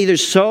 for they neither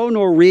sow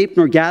nor reap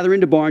nor gather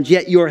into barns,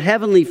 yet your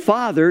heavenly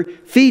Father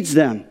feeds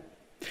them.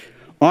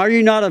 Are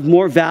you not of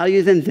more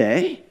value than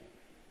they?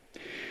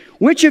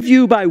 Which of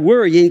you by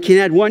worrying can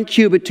add 1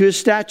 cubit to his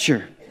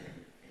stature?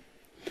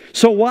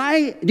 So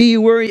why do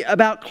you worry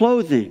about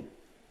clothing?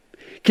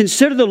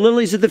 Consider the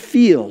lilies of the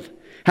field,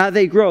 how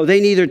they grow. They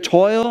neither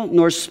toil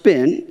nor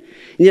spin.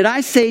 And yet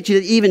I say to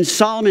you that even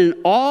Solomon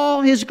in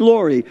all his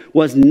glory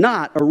was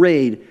not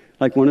arrayed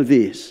like one of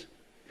these.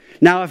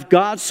 Now, if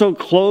God so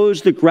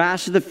clothes the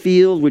grass of the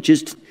field, which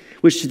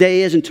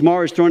today is and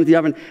tomorrow is thrown into the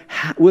oven,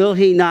 will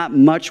he not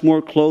much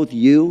more clothe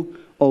you,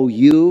 O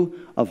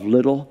you of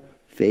little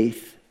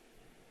faith?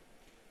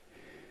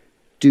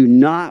 Do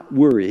not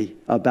worry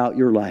about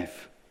your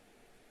life.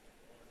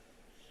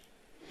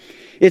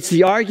 It's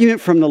the argument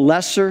from the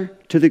lesser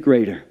to the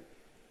greater.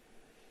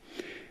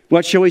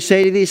 What shall we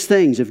say to these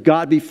things? If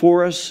God be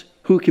for us,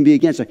 who can be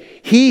against us?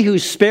 He who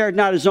spared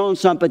not his own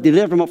son, but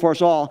delivered him up for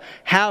us all,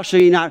 how shall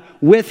he not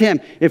with him?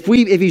 If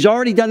he's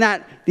already done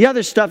that, the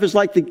other stuff is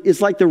like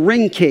the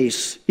ring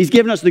case. He's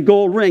given us the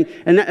gold ring,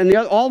 and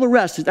all the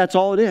rest, that's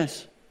all it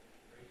is.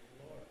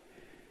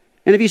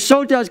 And if he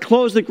so does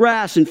clothes the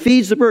grass and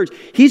feeds the birds,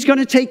 he's going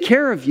to take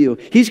care of you.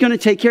 He's going to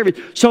take care of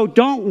you. So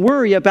don't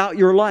worry about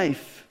your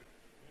life.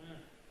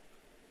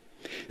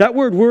 That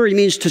word worry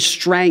means to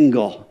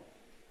strangle.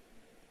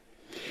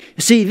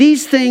 See,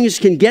 these things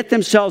can get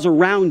themselves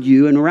around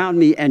you and around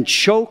me and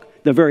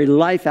choke the very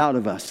life out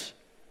of us.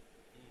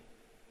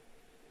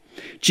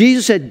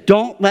 Jesus said,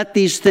 don't let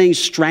these things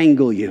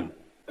strangle you.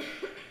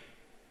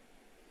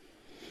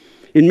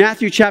 In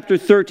Matthew chapter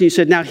 13, he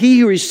said, now he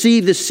who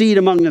received the seed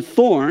among the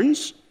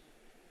thorns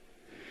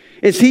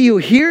is he who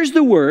hears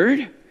the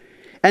word,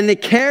 and the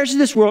cares of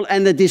this world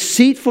and the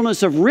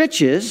deceitfulness of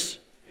riches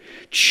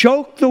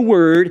choke the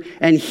word,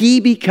 and he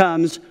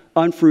becomes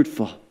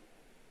unfruitful.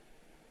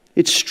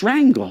 It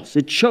strangles,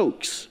 it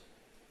chokes.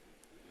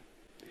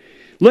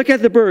 Look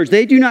at the birds.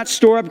 They do not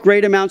store up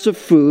great amounts of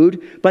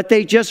food, but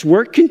they just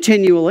work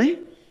continually.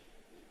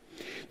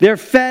 They're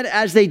fed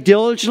as they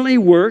diligently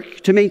work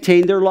to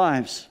maintain their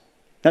lives.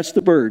 That's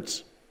the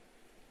birds.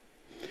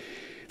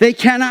 They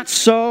cannot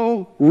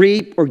sow,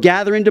 reap, or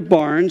gather into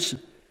barns,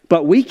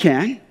 but we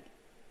can.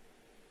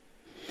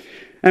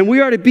 And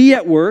we are to be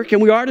at work,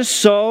 and we are to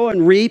sow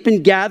and reap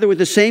and gather with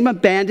the same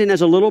abandon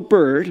as a little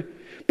bird,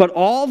 but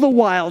all the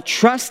while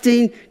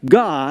trusting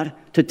God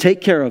to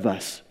take care of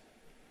us.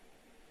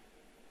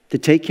 To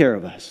take care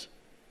of us.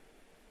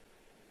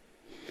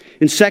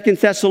 In 2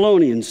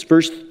 Thessalonians,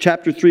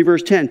 chapter 3,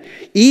 verse 10,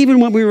 even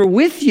when we were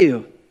with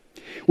you,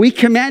 we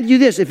command you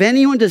this, if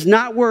anyone does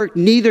not work,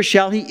 neither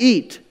shall he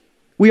eat.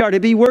 We are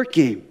to be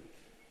working.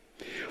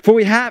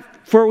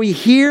 For we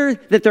hear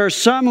that there are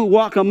some who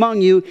walk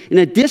among you in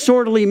a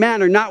disorderly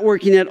manner, not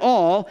working at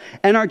all,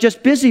 and are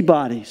just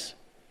busybodies.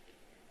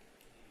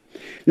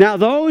 Now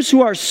those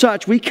who are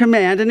such, we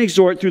command and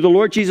exhort through the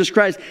Lord Jesus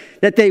Christ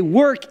that they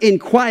work in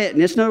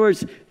quietness. In other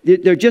words,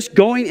 they're just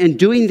going and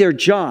doing their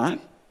job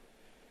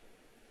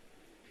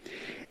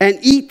and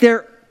eat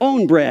their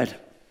own bread.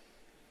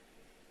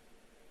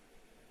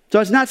 So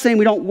it's not saying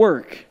we don't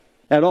work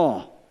at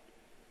all.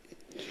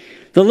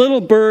 The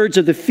little birds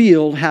of the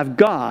field have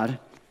God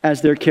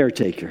as their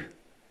caretaker.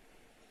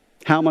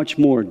 How much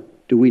more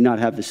do we not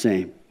have the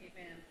same?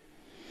 Amen.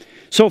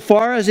 So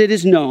far as it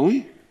is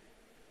known,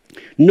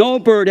 no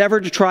bird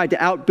ever tried to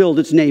outbuild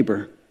its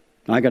neighbor.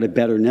 I got a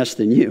better nest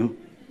than you.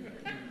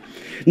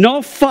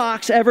 No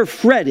fox ever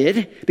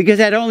fretted because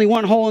it had only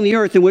one hole in the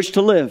earth in which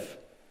to live.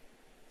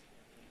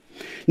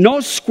 No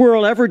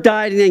squirrel ever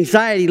died in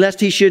anxiety lest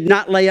he should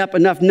not lay up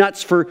enough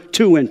nuts for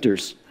 2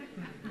 winters.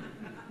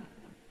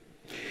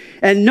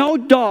 And no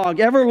dog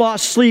ever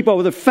lost sleep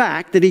over the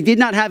fact that he did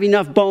not have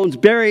enough bones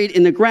buried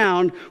in the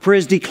ground for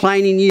his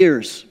declining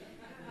years.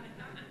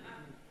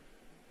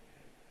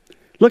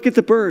 Look at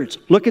the birds.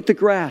 Look at the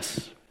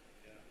grass.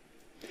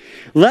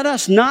 Let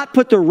us not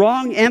put the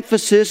wrong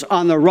emphasis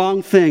on the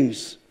wrong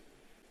things.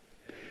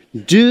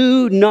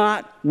 Do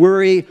not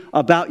worry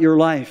about your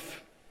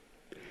life.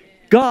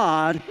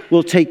 God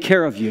will take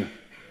care of you.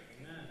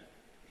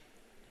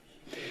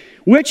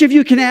 Which of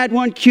you can add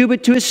 1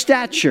 cubit to his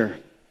stature?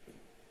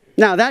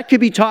 Now, that could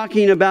be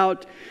talking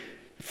about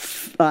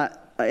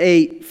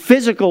a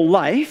physical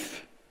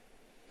life.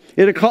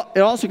 It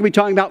also could be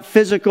talking about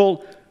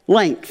physical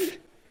length.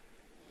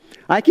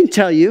 I can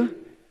tell you,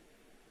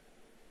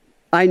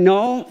 I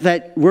know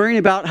that worrying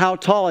about how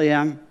tall I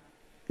am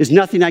is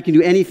nothing I can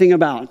do anything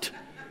about.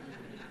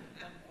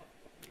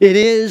 It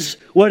is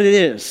what it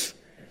is.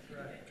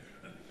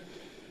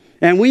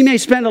 And we may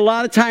spend a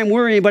lot of time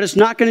worrying, but it's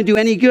not going to do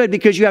any good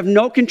because you have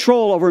no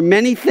control over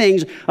many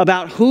things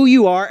about who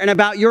you are and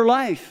about your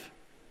life.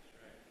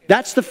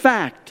 That's the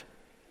fact.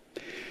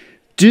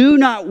 Do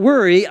not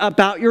worry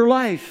about your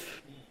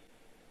life.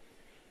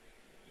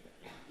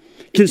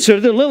 Consider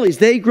the lilies.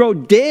 They grow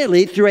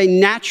daily through a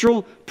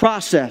natural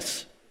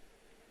process.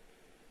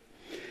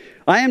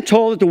 I am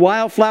told that the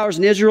wildflowers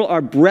in Israel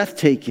are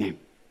breathtaking.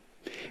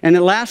 And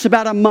it lasts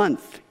about a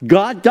month.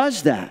 God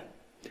does that.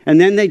 And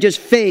then they just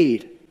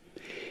fade.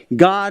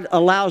 God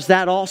allows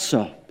that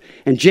also.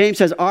 And James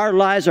says, our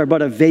lives are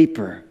but a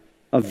vapor,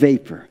 a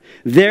vapor.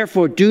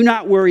 Therefore, do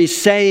not worry,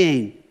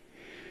 saying,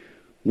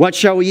 what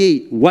shall we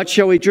eat? What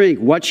shall we drink?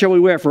 What shall we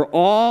wear?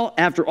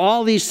 After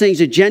all these things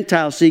the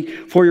Gentiles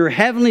seek, for your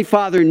heavenly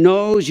Father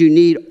knows you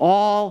need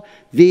all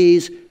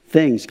these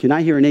things. Can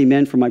I hear an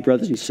amen from my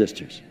brothers and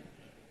sisters?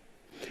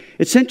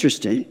 It's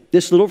interesting,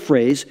 this little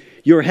phrase,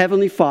 your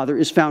heavenly Father,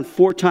 is found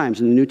 4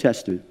 times in the New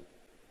Testament.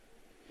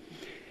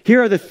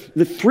 Here are the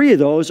 3 of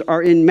those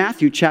are in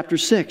Matthew chapter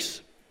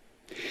 6.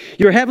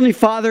 Your heavenly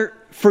Father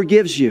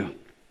forgives you.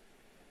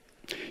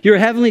 Your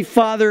heavenly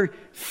Father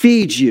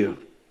feeds you.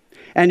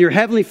 And your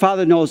heavenly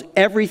Father knows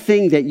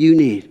everything that you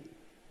need.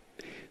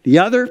 The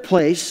other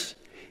place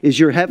is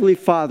your heavenly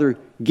Father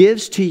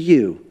gives to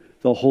you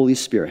the Holy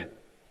Spirit.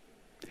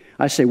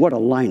 I say, what a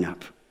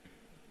lineup.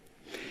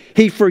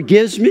 He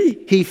forgives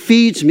me, he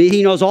feeds me,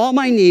 he knows all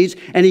my needs,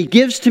 and he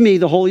gives to me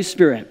the Holy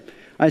Spirit.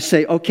 I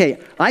say, okay,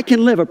 I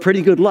can live a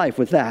pretty good life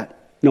with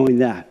that, knowing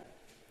that.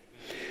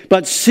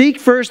 But seek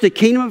first the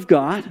kingdom of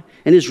God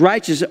and his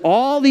righteousness.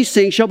 All these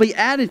things shall be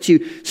added to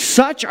you.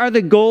 Such are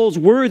the goals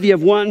worthy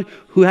of one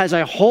who has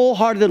a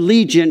wholehearted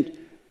allegiance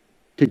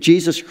to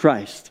Jesus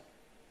Christ,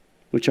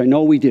 which I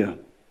know we do.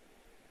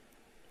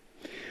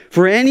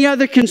 For any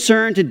other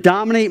concern to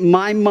dominate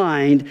my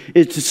mind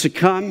is to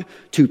succumb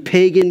to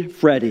pagan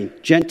fretting,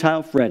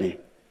 Gentile fretting.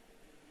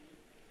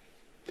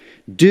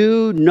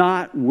 Do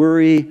not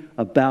worry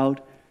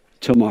about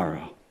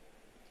tomorrow.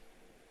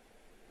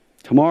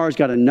 Tomorrow's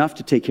got enough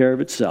to take care of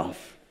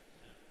itself.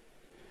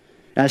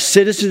 As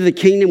citizens of the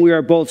kingdom, we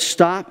are to both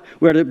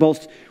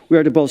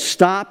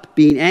stop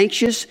being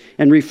anxious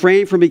and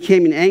refrain from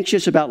becoming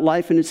anxious about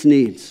life and its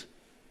needs.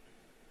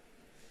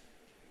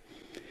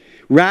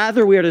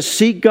 Rather, we are to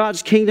seek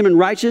God's kingdom and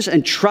righteousness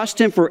and trust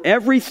him for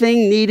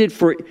everything needed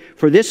for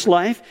this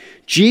life.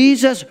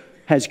 Jesus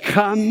has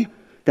come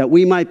that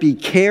we might be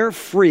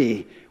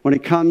carefree when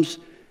it comes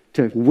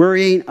to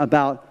worrying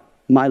about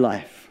my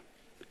life.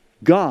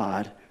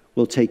 God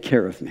will take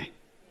care of me.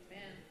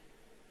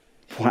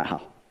 Amen.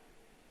 Wow.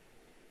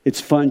 It's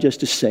fun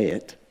just to say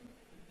it.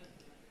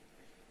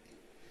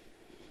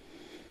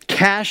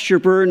 Cast your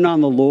burden on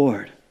the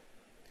Lord,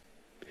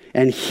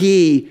 and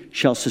he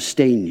shall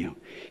sustain you.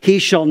 He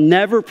shall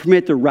never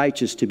permit the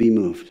righteous to be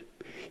moved.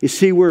 You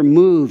see, we're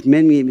moved,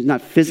 maybe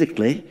not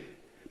physically,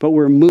 but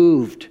we're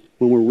moved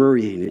when we're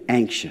worrying and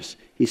anxious.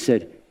 He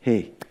said,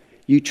 hey,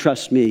 you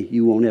trust me,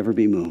 you won't ever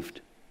be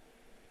moved.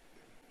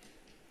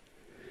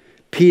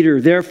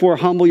 Peter, therefore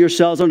humble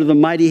yourselves under the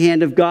mighty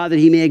hand of God that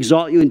he may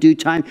exalt you in due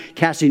time,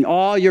 casting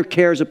all your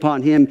cares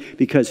upon him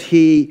because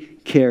he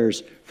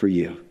cares for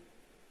you.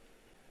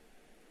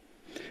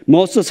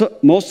 Most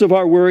of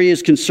our worry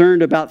is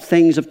concerned about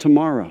things of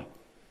tomorrow.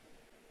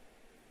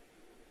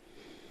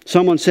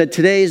 Someone said,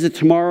 today is the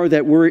tomorrow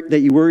that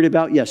you worried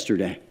about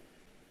yesterday.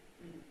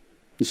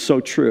 It's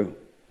so true.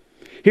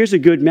 Here's a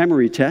good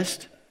memory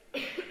test.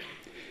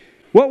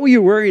 What were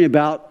you worrying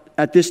about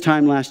at this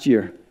time last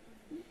year?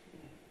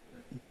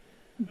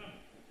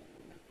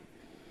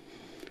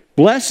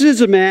 Blessed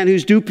is a man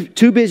who's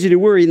too busy to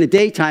worry in the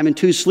daytime and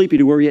too sleepy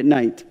to worry at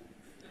night.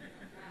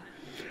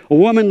 A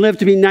woman lived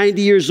to be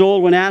 90 years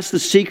old. When asked the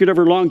secret of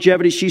her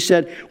longevity, she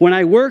said, when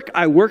I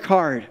work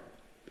hard.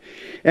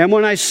 And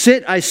when I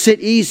sit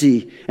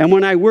easy. And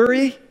when I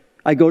worry,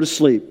 I go to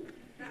sleep.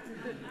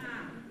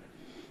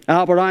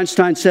 Albert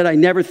Einstein said, I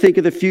never think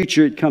of the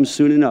future, it comes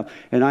soon enough.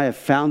 And I have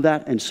found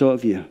that, and so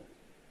have you.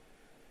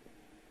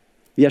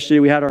 Yesterday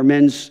we had our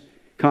men's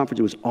conference.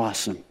 It was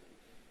awesome.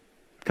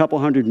 couple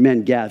hundred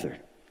men gathered.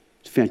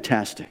 It's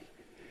fantastic.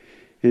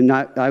 And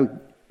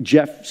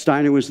Jeff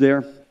Steiner was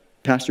there,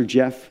 Pastor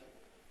Jeff.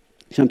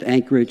 He came to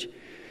Anchorage.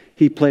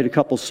 He played a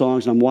couple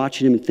songs, and I'm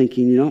watching him and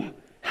thinking, you know,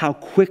 how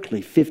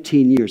quickly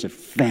 15 years have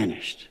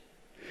vanished.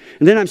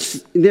 And then I'm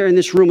there in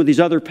this room with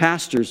these other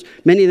pastors.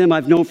 Many of them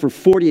I've known for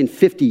 40 and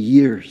 50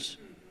 years.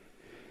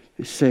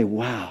 They say,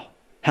 wow,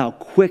 how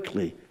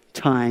quickly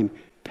time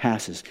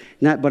passes.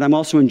 But I'm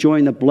also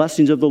enjoying the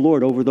blessings of the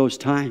Lord over those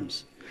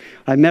times.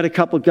 I met a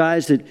couple of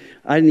guys that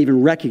I didn't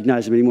even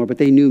recognize them anymore, but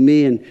they knew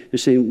me, and they're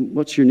saying,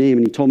 what's your name?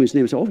 And he told me his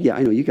name. I said, oh, yeah,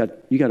 I know, you got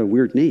a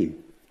weird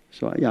name.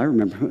 So, yeah, I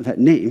remember that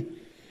name.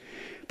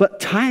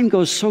 But time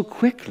goes so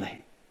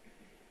quickly.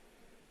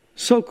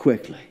 So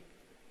quickly.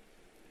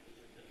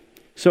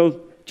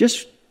 So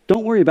just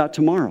don't worry about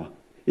tomorrow.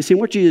 You see,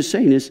 what Jesus is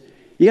saying is,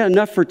 you got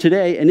enough for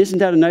today, and isn't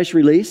that a nice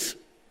release?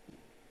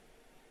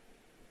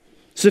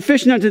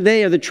 Sufficient unto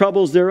today are the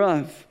troubles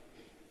thereof.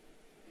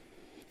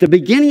 The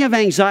beginning of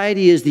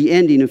anxiety is the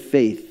ending of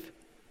faith.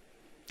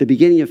 The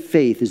beginning of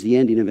faith is the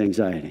ending of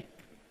anxiety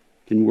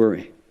and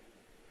worry.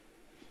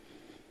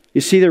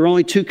 You see, there are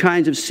only two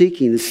kinds of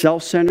seeking, the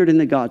self-centered and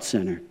the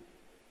God-centered.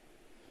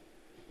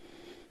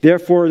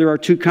 Therefore, there are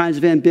two kinds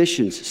of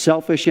ambitions,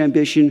 selfish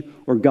ambition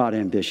or God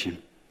ambition.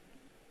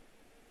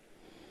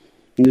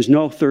 And there's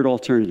no third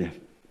alternative.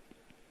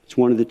 It's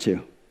one of the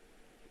two.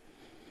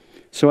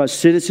 So as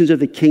citizens of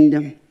the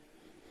kingdom,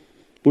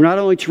 we're not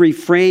only to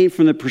refrain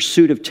from the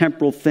pursuit of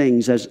temporal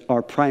things as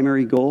our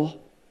primary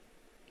goal,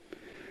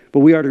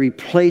 but we are to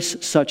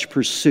replace such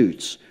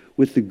pursuits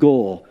with the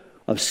goal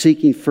of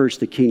seeking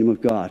first the kingdom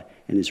of God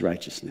and His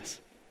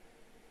righteousness.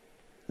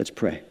 Let's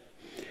pray.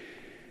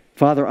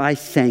 Father, I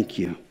thank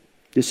you.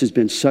 This has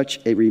been such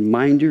a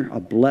reminder, a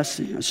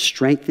blessing, a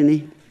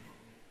strengthening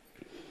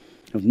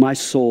of my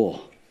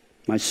soul,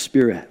 my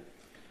spirit.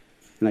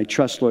 And I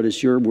trust, Lord,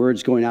 as your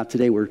word's going out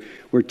today, we're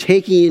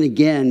taking in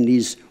again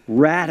these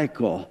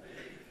radical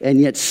and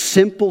yet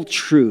simple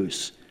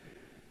truths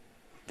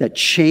that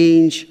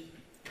change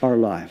our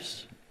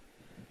lives.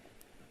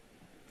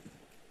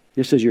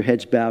 Just as your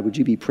head's bowed, would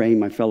you be praying,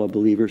 my fellow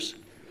believers?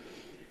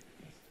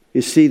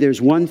 You see, there's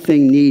one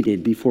thing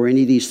needed before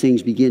any of these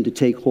things begin to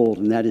take hold,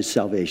 and that is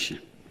salvation.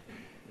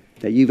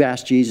 That you've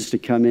asked Jesus to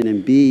come in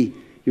and be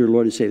your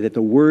Lord and Savior, that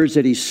the words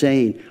that He's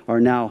saying are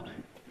now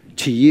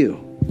to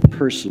you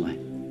personally.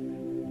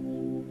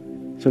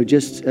 So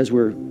just as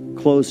we're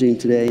closing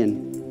today,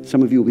 and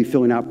some of you will be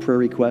filling out prayer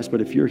requests,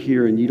 but if you're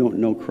here and you don't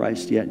know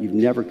Christ yet, you've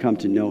never come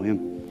to know Him,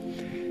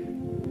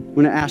 I'm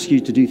going to ask you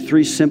to do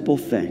three simple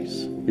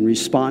things in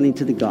responding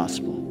to the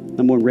gospel.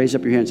 Number one, raise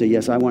up your hand and say,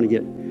 yes, I want to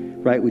get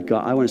right with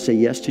God. I want to say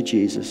yes to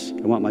Jesus.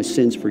 I want my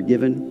sins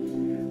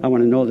forgiven. I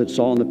want to know that it's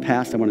all in the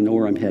past. I want to know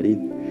where I'm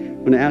heading. I'm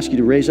going to ask you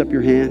to raise up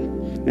your hand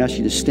and ask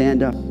you to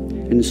stand up.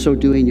 And in so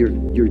doing,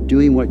 you're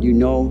doing what you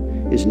know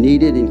is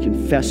needed in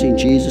confessing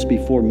Jesus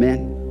before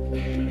men.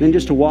 And then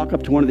just to walk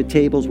up to one of the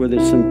tables where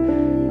there's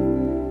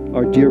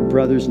our dear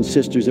brothers and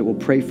sisters that will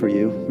pray for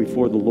you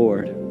before the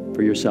Lord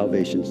for your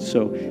salvation.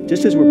 So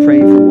just as we're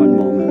praying for one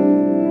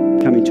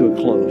moment, coming to a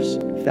close,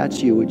 if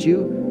that's you, would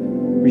you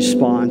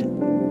respond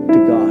to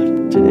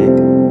God today?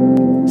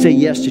 Say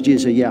yes to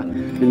Jesus. Say yeah.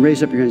 And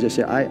raise up your hands and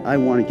say, I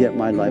want to get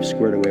my life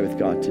squared away with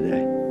God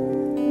today.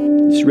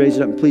 Just raise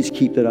it up and please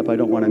keep that up. I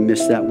don't want to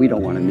miss that. We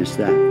don't want to miss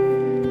that.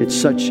 It's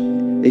such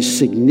a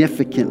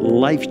significant,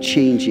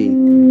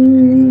 life-changing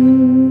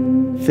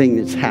thing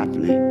that's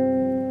happening.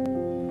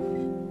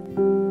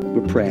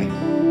 We're praying.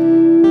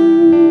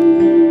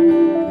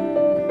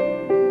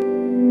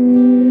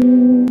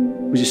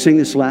 Would you sing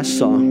this last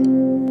song?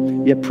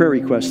 You have prayer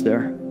requests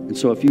there. And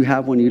so if you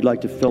have one you'd like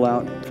to fill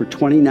out for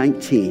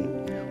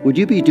 2019, would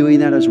you be doing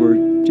that as we're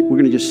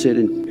going to just sit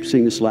and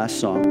sing this last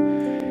song?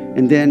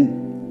 And then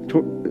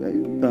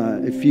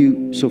if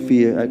you,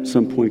 Sophia, at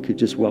some point could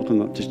just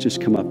welcome up, just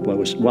come up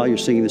while you're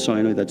singing this song.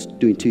 I know that's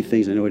doing two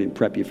things. I know I didn't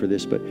prep you for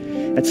this, but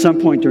at some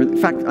point in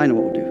fact, I know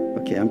what we'll do.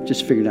 Okay, I'm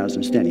just figuring it out as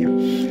I'm standing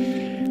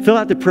here. Fill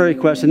out the prayer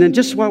request, and then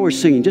just while we're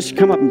singing, just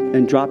come up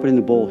and drop it in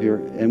the bowl here.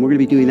 And we're going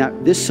to be doing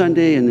that this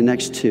Sunday and the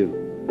next two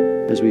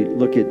as we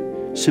look at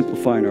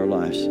simplifying our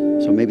lives.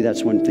 So maybe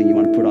that's one thing you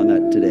want to put on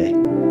that today.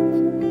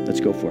 Let's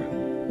go for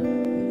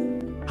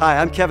it. Hi,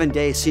 I'm Kevin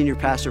Day, Senior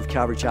Pastor of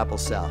Calvary Chapel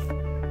South.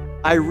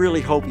 I really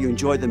hope you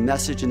enjoyed the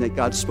message and that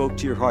God spoke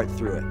to your heart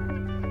through it.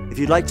 If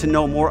you'd like to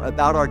know more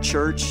about our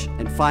church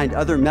and find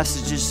other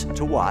messages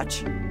to watch,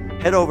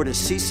 head over to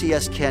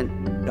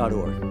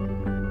ccskent.org.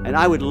 And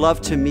I would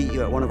love to meet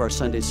you at one of our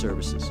Sunday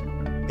services.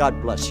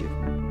 God bless you.